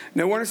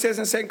 No wonder it says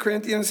in 2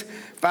 Corinthians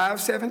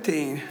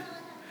 5:17,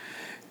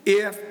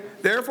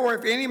 Therefore,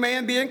 if any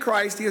man be in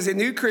Christ, he is a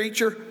new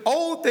creature.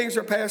 Old things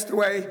are passed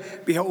away.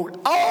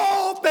 Behold,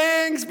 all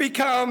things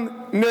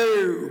become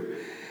new.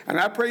 And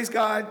I praise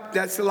God,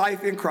 that's the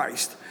life in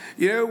Christ.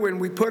 You know, when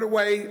we put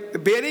away the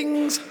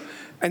biddings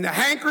and the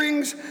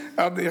hankerings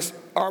of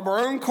our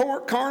own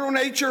carnal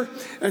nature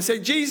and say,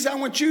 Jesus, I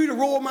want you to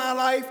rule my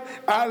life.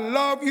 I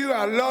love you.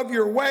 I love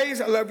your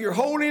ways. I love your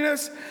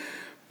holiness.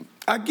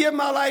 I give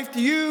my life to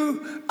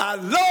you. I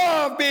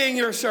love being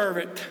your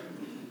servant.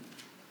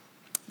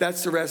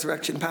 That's the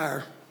resurrection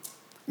power.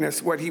 And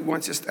that's what he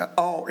wants us to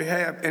all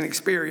have and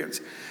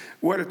experience.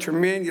 What a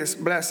tremendous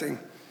blessing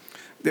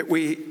that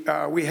we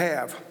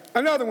have.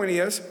 Another one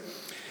is,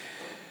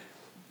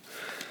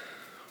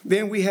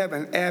 then we have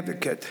an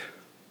advocate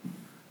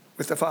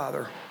with the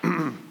Father.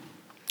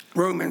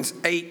 Romans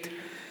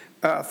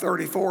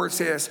 8:34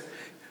 says,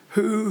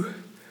 Who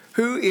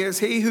is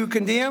he who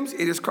condemns?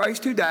 It is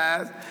Christ who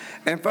died,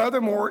 and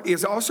furthermore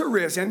is also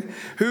risen,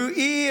 who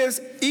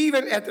is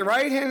even at the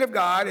right hand of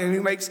God, and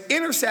who makes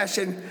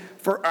intercession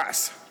for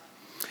us.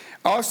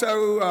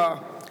 Also,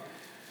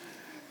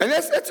 and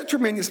that's a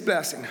tremendous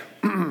blessing,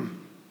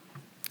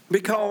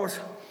 because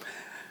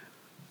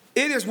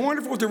it is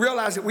wonderful to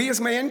realize that we as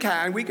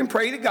mankind, we can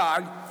pray to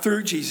God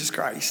through Jesus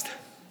Christ.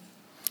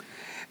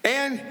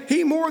 And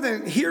he more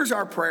than hears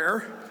our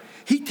prayer,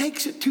 he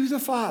takes it to the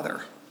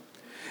Father.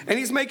 And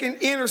he's making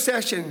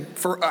intercession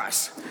for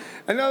us.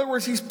 In other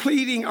words, he's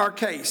pleading our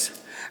case.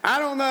 I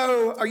don't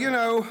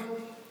know,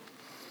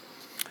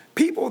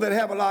 people that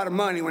have a lot of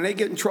money, when they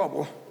get in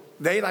trouble,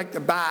 they like to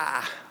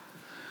buy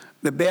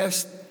the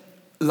best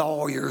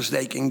lawyers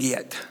they can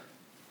get.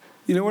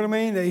 You know what I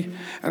mean?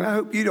 And I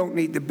hope you don't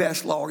need the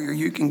best lawyer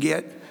you can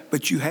get,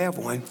 but you have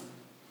one.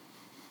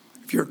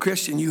 If you're a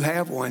Christian, you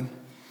have one.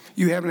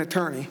 You have an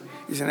attorney.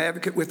 He's an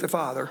advocate with the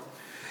Father.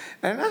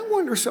 And I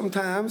wonder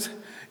sometimes,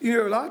 a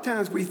lot of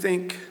times we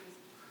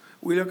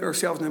look at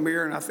ourselves in the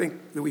mirror, and I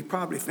think that we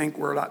probably think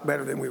we're a lot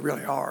better than we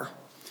really are.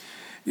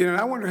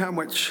 I wonder how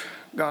much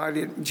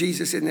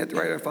Jesus isn't at the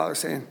right of the Father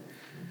saying,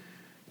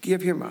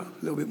 give him a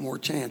little bit more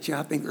chance.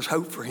 I think there's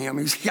hope for him.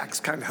 He's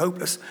kind of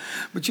hopeless.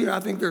 But, I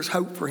think there's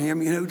hope for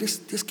him.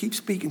 Just keep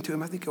speaking to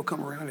him. I think he'll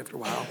come around after a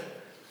while.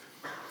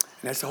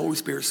 And that's the Holy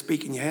Spirit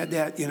speaking. You had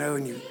that,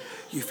 and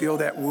you feel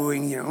that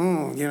wooing.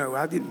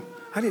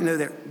 I didn't know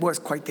that was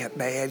quite that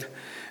bad.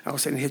 All of a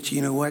sudden it hits you,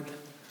 you know what?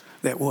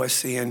 That was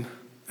sin.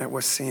 That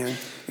was sin.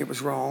 It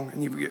was wrong.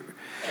 And you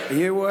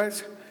know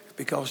what?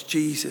 Because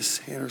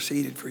Jesus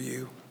interceded for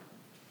you.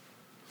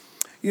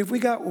 If we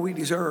got what we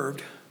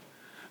deserved,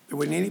 there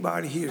wasn't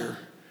anybody here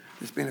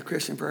that's been a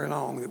Christian very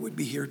long that would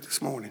be here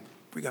this morning.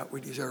 If we got what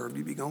we deserved,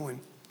 you'd be going.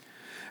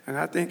 And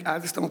I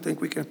just don't think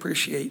we can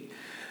appreciate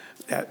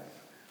that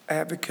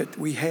advocate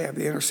we have,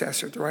 the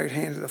intercessor at the right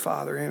hand of the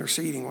Father,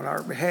 interceding on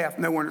our behalf.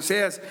 No wonder it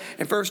says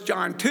in 1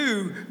 John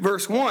 2,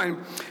 verse 1,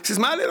 it says,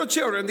 My little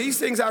children, these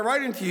things I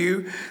write unto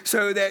you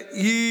so that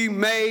ye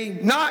may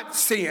not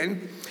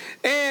sin.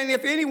 And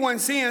if anyone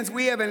sins,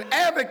 we have an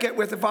advocate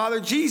with the Father,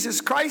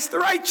 Jesus Christ the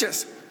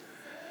righteous.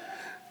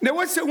 Now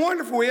what's so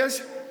wonderful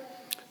is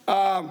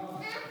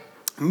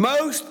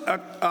most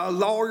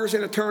lawyers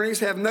and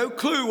attorneys have no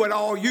clue what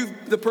all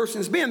the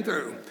person's been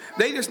through.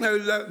 They just know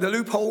the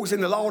loopholes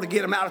in the law to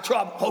get them out of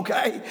trouble,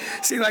 okay?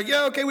 See, we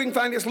can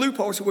find this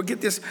loophole so we'll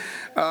get this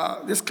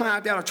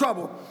client out of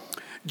trouble.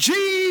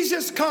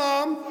 Jesus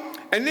come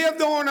and lived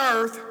on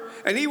earth,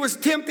 and he was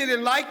tempted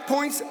in like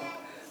points,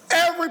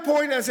 every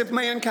point as if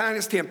mankind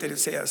is tempted, it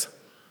says,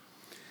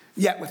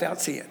 yet without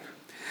sin.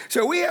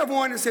 So we have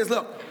one that says,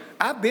 look,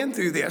 I've been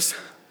through this.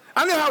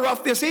 I know how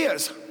rough this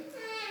is.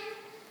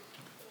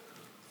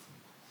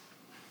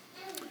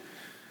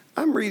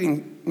 I'm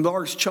reading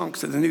large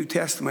chunks of the New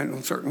Testament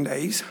on certain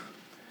days.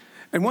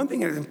 And one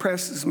thing that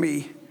impresses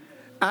me,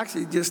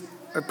 actually just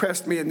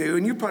impressed me anew,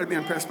 and you've probably been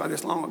impressed by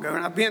this long ago,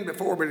 and I've been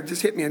before, but it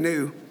just hit me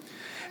anew,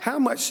 how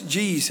much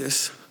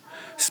Jesus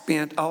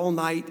spent all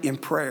night in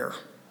prayer.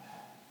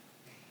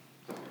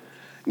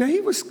 Now, he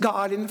was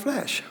God in the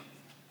flesh.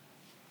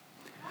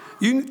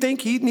 You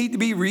think he'd need to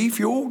be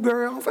refueled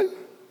very often?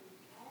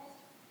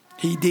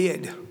 He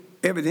did,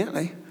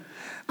 evidently.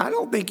 I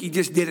don't think he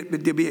just did it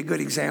to be a good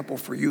example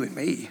for you and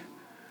me.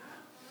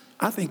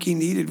 I think he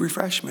needed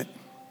refreshment.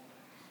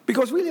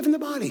 Because we live in the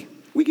body.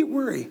 We get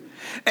weary.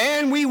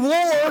 And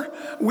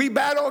we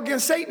battle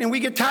against Satan, and we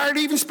get tired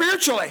even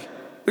spiritually.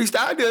 At least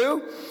I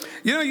do.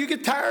 You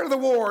get tired of the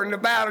war and the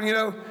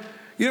battle,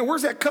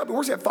 where's that cubby?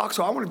 Where's that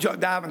foxhole? I want to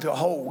dive into a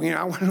hole.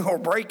 I want to go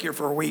break here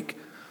for a week.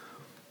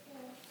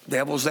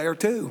 Devil's there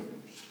too.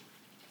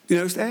 You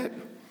notice that?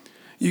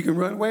 You can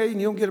run away and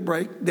you don't get a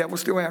break.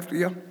 Devil's still after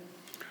you.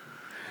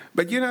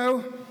 But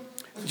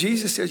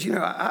Jesus says,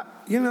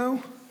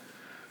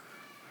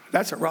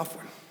 that's a rough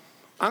one.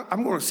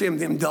 I'm going to send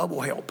them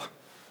double help.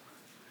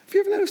 Have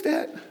you ever noticed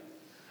that?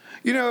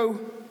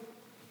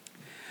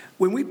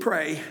 When we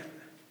pray,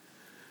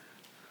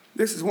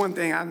 this is one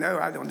thing I know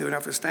I don't do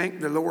enough is thank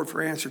the Lord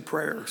for answered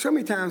prayer. So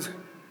many times,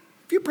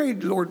 if you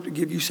prayed the Lord to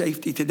give you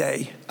safety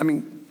today,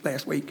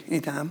 last week,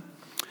 anytime,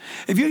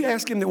 if you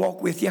ask him to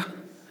walk with you,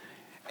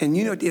 and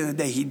at the end of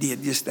the day, he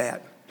did just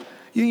that.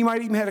 You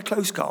might even had a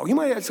close call. You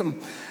might have had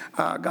some,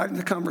 got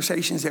into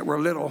conversations that were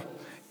a little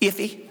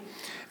iffy.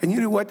 And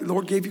you know what? The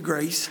Lord gave you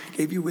grace,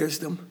 gave you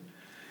wisdom.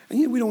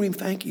 And we don't even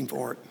thank him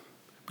for it.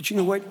 But you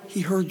know what?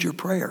 He heard your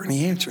prayer and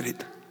he answered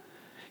it.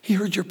 He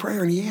heard your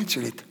prayer and he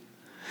answered it.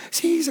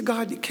 See, he's a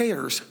God that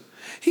cares.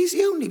 He's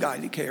the only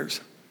God that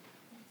cares.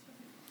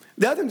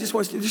 The other one just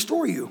wants to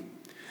destroy you.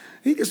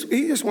 He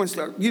just wants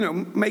to,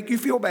 make you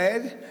feel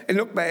bad and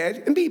look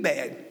bad and be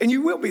bad. And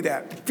you will be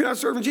that. If you're not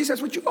serving Jesus,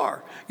 that's what you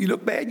are. You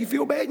look bad, you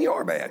feel bad, and you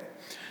are bad.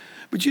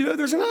 But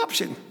there's an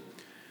option.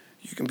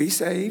 You can be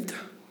saved.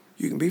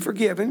 You can be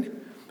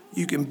forgiven.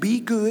 You can be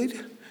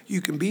good.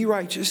 You can be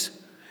righteous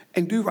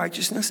and do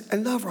righteousness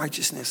and love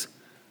righteousness.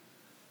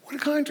 What a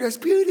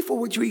contrast. Beautiful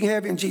what we can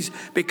have in Jesus.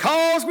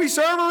 Because we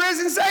serve a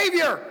risen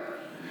Savior.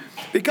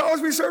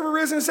 Because we serve a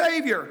risen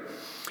Savior.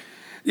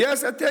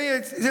 Yes, I tell you,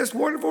 it's just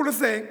wonderful to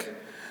think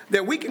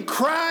that we can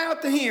cry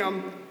out to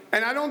him,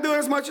 and I don't do it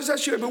as much as I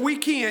should, but we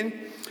can,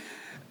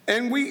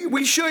 and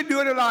we should do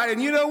it a lot.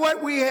 And you know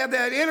what? We have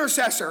that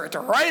intercessor at the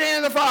right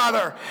hand of the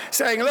Father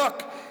saying,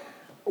 look,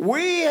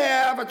 we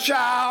have a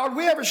child,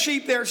 we have a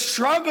sheep there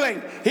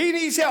struggling. He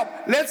needs help.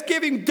 Let's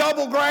give him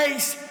double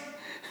grace.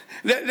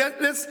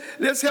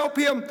 Let's help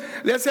him.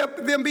 Let's help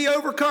them be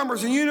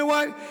overcomers. And you know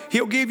what?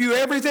 He'll give you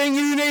everything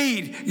you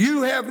need.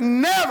 You have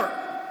never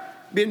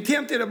been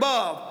tempted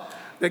above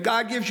that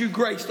God gives you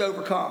grace to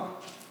overcome.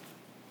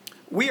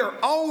 We are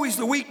always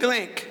the weak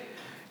link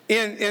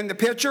in the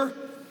picture.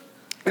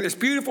 And it's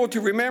beautiful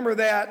to remember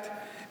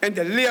that and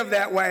to live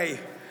that way.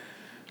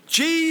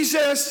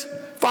 Jesus'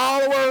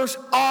 followers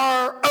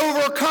are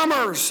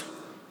overcomers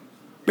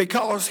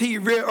because he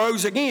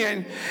rose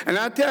again. And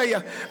I tell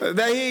you,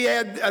 they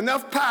had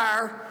enough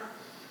power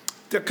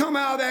to come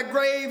out of that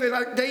grave. And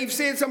like Dave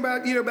said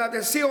something about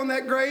that seal in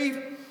that grave.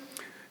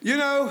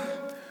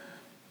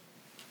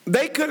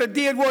 They could have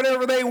did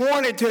whatever they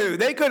wanted to.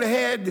 They could have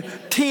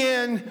had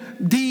 10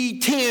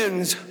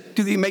 D10s.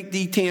 Do they make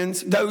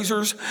D10s?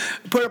 Dozers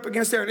put up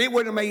against there. It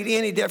wouldn't have made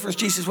any difference.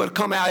 Jesus would have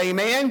come out.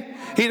 Amen?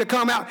 He'd have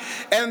come out.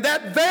 And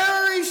that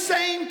very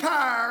same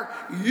power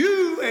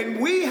you and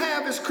we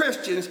have as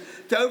Christians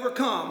to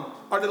overcome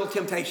our little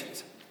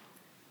temptations.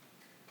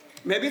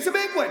 Maybe it's a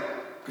big one,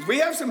 because we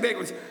have some big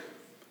ones.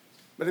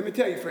 But let me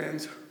tell you,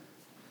 friends,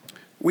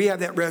 we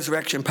have that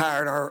resurrection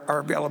power at our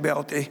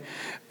availability.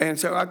 And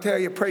so I tell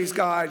you, praise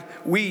God,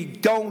 we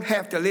don't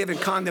have to live in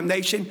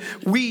condemnation.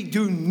 We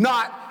do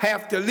not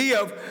have to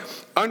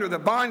live under the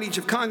bondage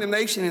of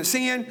condemnation and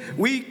sin.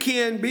 We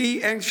can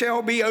be and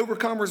shall be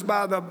overcomers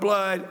by the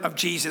blood of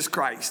Jesus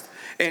Christ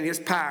and his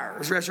power,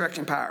 his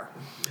resurrection power.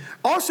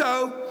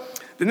 Also,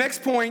 the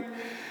next point,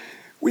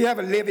 we have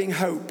a living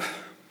hope.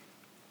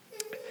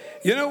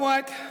 You know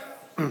what?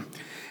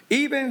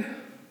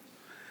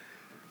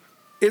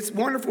 It's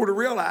wonderful to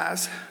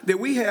realize that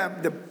we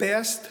have the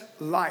best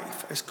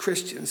life as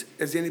Christians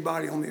as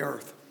anybody on the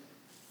earth.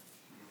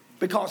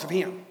 Because of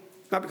him.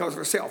 Not because of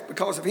ourselves,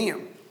 because of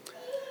him.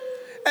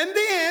 And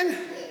then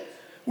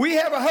we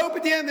have a hope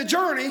at the end of the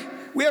journey.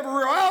 We have a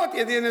reality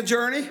at the end of the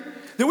journey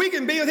that we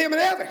can be with him in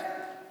heaven.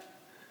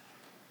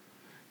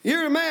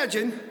 You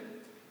imagine,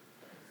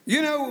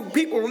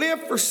 people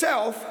live for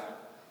self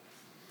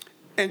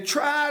and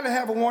try to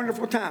have a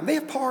wonderful time. They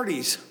have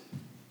parties.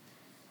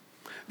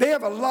 They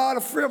have a lot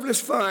of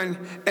frivolous fun,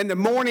 and the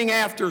morning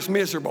after is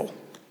miserable.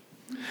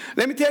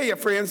 Let me tell you,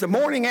 friends, the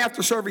morning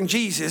after serving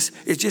Jesus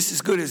is just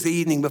as good as the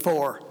evening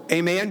before.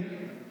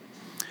 Amen?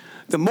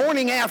 The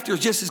morning after is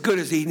just as good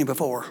as the evening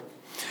before.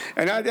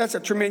 And that's a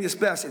tremendous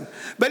blessing.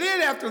 But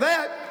then after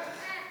that,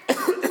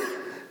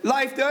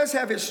 life does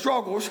have its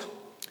struggles,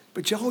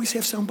 but you always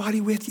have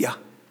somebody with you.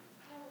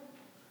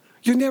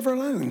 You're never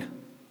alone.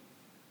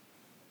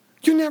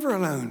 You're never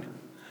alone.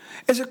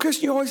 As a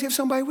Christian, you always have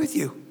somebody with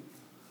you.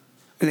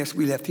 Unless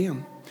we left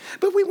him.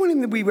 But we want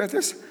him to be with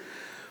us.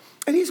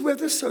 And he's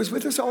with us, so he's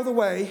with us all the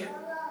way.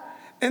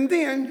 And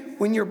then,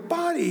 when your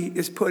body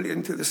is put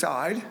into the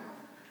side,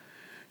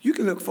 you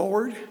can look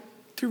forward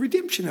to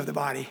redemption of the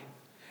body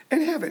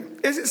in heaven.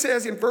 As it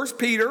says in 1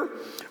 Peter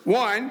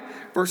 1,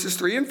 verses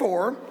 3 and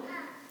 4,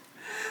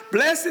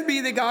 Blessed be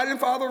the God and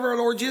Father of our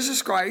Lord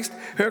Jesus Christ,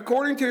 who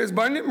according to his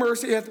abundant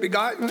mercy hath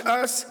begotten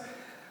us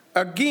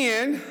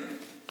again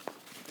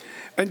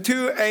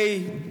unto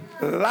a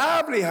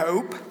lively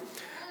hope,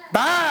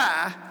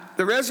 by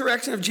the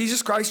resurrection of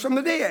Jesus Christ from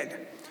the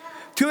dead,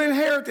 to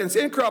inheritance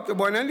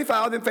incorruptible and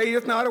undefiled and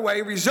fadeth not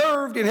away,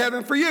 reserved in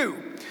heaven for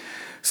you.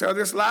 So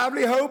this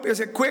lively hope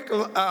is a quick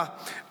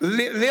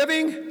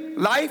living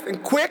life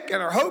and quick, and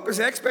our hope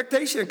is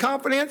expectation and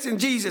confidence in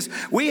Jesus.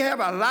 We have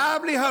a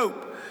lively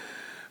hope.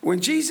 When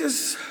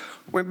Jesus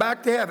went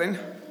back to heaven,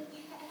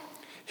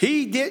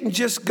 he didn't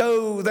just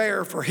go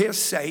there for his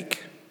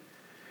sake.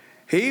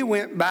 He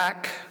went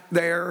back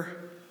there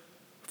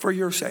for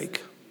your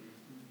sake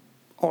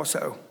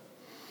also,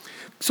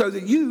 so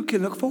that you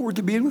can look forward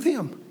to being with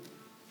him.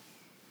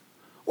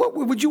 What,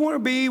 would you want to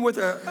be with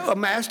a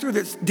master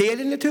that's dead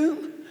in the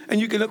tomb? And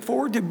you can look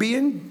forward to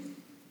being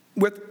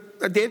with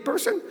a dead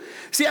person?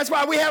 See, that's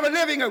why we have a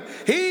living hope.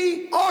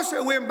 He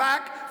also went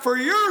back for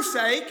your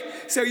sake,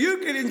 so you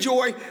can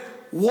enjoy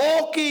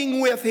walking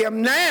with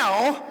him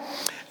now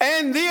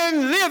and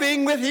then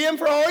living with him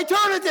for all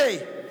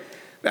eternity.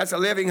 That's a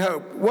living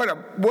hope.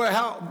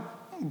 How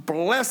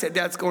blessed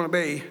that's going to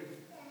be.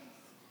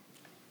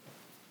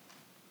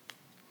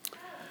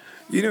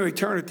 You know,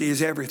 eternity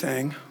is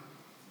everything.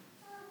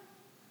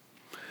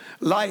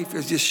 Life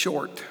is just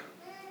short.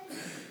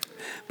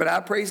 But I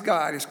praise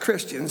God, as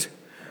Christians,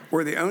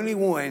 we're the only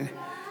one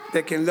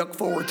that can look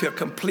forward to a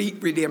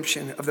complete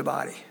redemption of the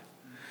body.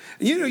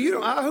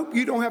 I hope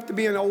you don't have to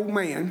be an old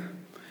man,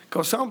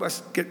 because some of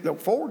us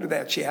look forward to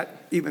that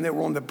yet, even though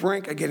we're on the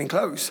brink of getting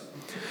close.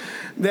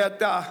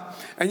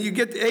 And you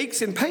get the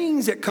aches and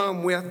pains that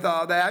come with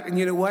that. And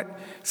you know what?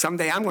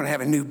 Someday I'm going to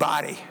have a new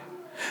body.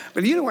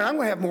 But you know what? I'm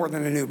going to have more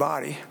than a new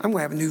body. I'm going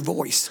to have a new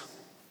voice.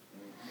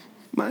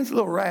 Mine's a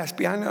little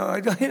raspy. I know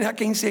I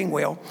can't sing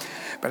well,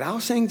 but I'll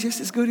sing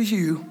just as good as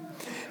you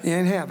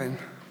in heaven.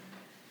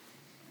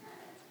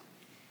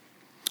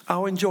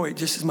 I'll enjoy it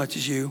just as much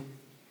as you.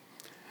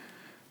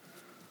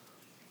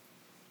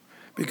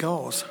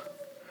 Because,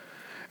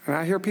 and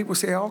I hear people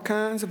say all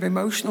kinds of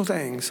emotional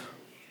things.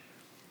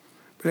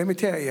 But let me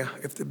tell you,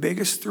 if it's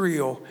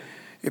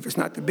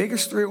not the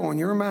biggest thrill on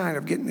your mind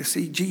of getting to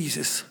see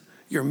Jesus,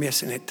 you're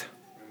missing it.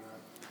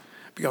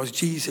 Because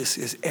Jesus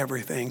is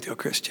everything to a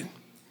Christian.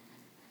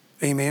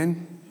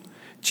 Amen?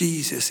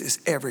 Jesus is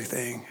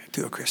everything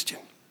to a Christian.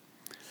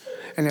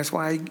 And that's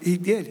why he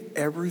did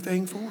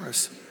everything for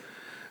us.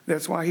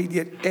 That's why he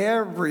did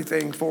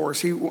everything for us.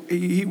 He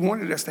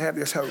wanted us to have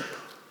this hope.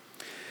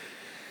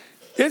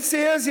 It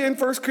says in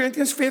 1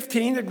 Corinthians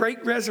 15, the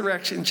great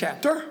resurrection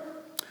chapter,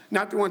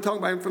 not the one talking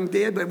about him from the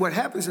dead, but what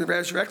happens in the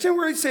resurrection,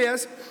 where it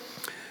says,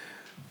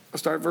 I'll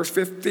start at verse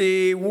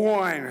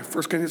 51, 1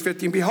 Corinthians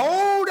 15,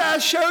 behold, I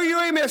show you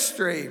a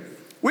mystery.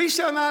 We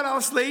shall not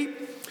all sleep,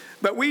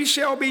 but we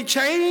shall be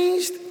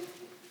changed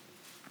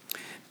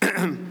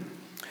in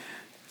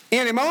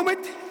a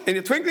moment, in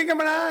the twinkling of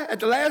an eye, at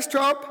the last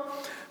trump.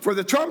 For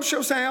the trump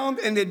shall sound,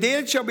 and the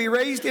dead shall be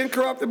raised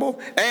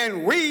incorruptible,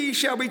 and we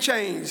shall be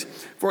changed.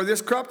 For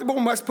this corruptible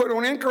must put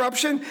on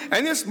incorruption,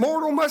 and this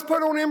mortal must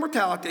put on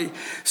immortality.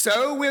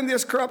 So when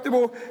this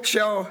corruptible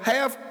shall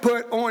have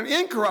put on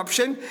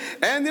incorruption,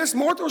 and this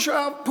mortal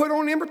shall have put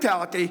on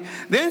immortality,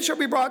 then shall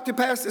be brought to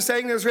pass the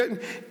saying that is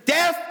written,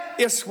 death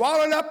is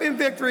swallowed up in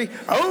victory.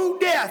 O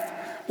death,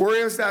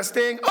 where is thy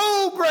sting?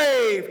 O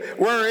grave,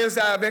 where is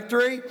thy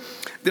victory?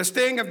 The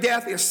sting of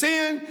death is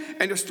sin,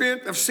 and the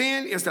strength of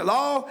sin is the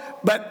law.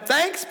 But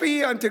thanks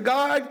be unto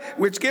God,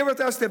 which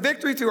giveth us the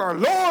victory through our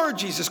Lord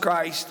Jesus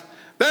Christ.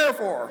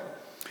 Therefore,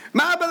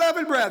 my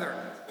beloved brethren,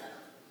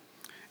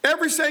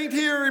 every saint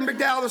here in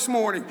McDowell this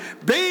morning,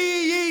 be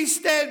ye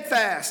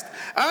steadfast,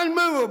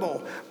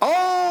 unmovable,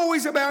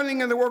 always abounding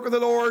in the work of the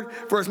Lord,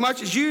 for as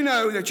much as you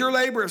know that your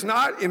labor is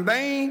not in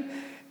vain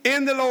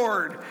in the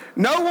Lord.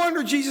 No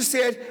wonder Jesus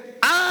said,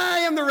 I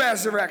am the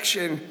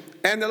resurrection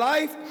and the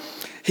life.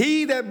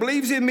 He that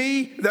believes in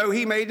me, though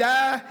he may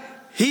die,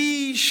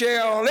 he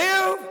shall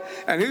live.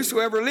 And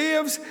whosoever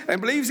lives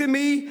and believes in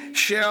me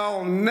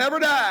shall never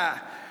die.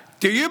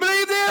 Do you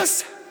believe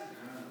this?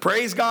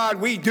 Praise God,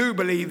 we do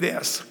believe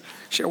this.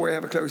 Shall we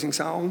have a closing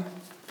song?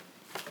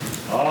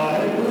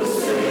 I will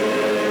sing.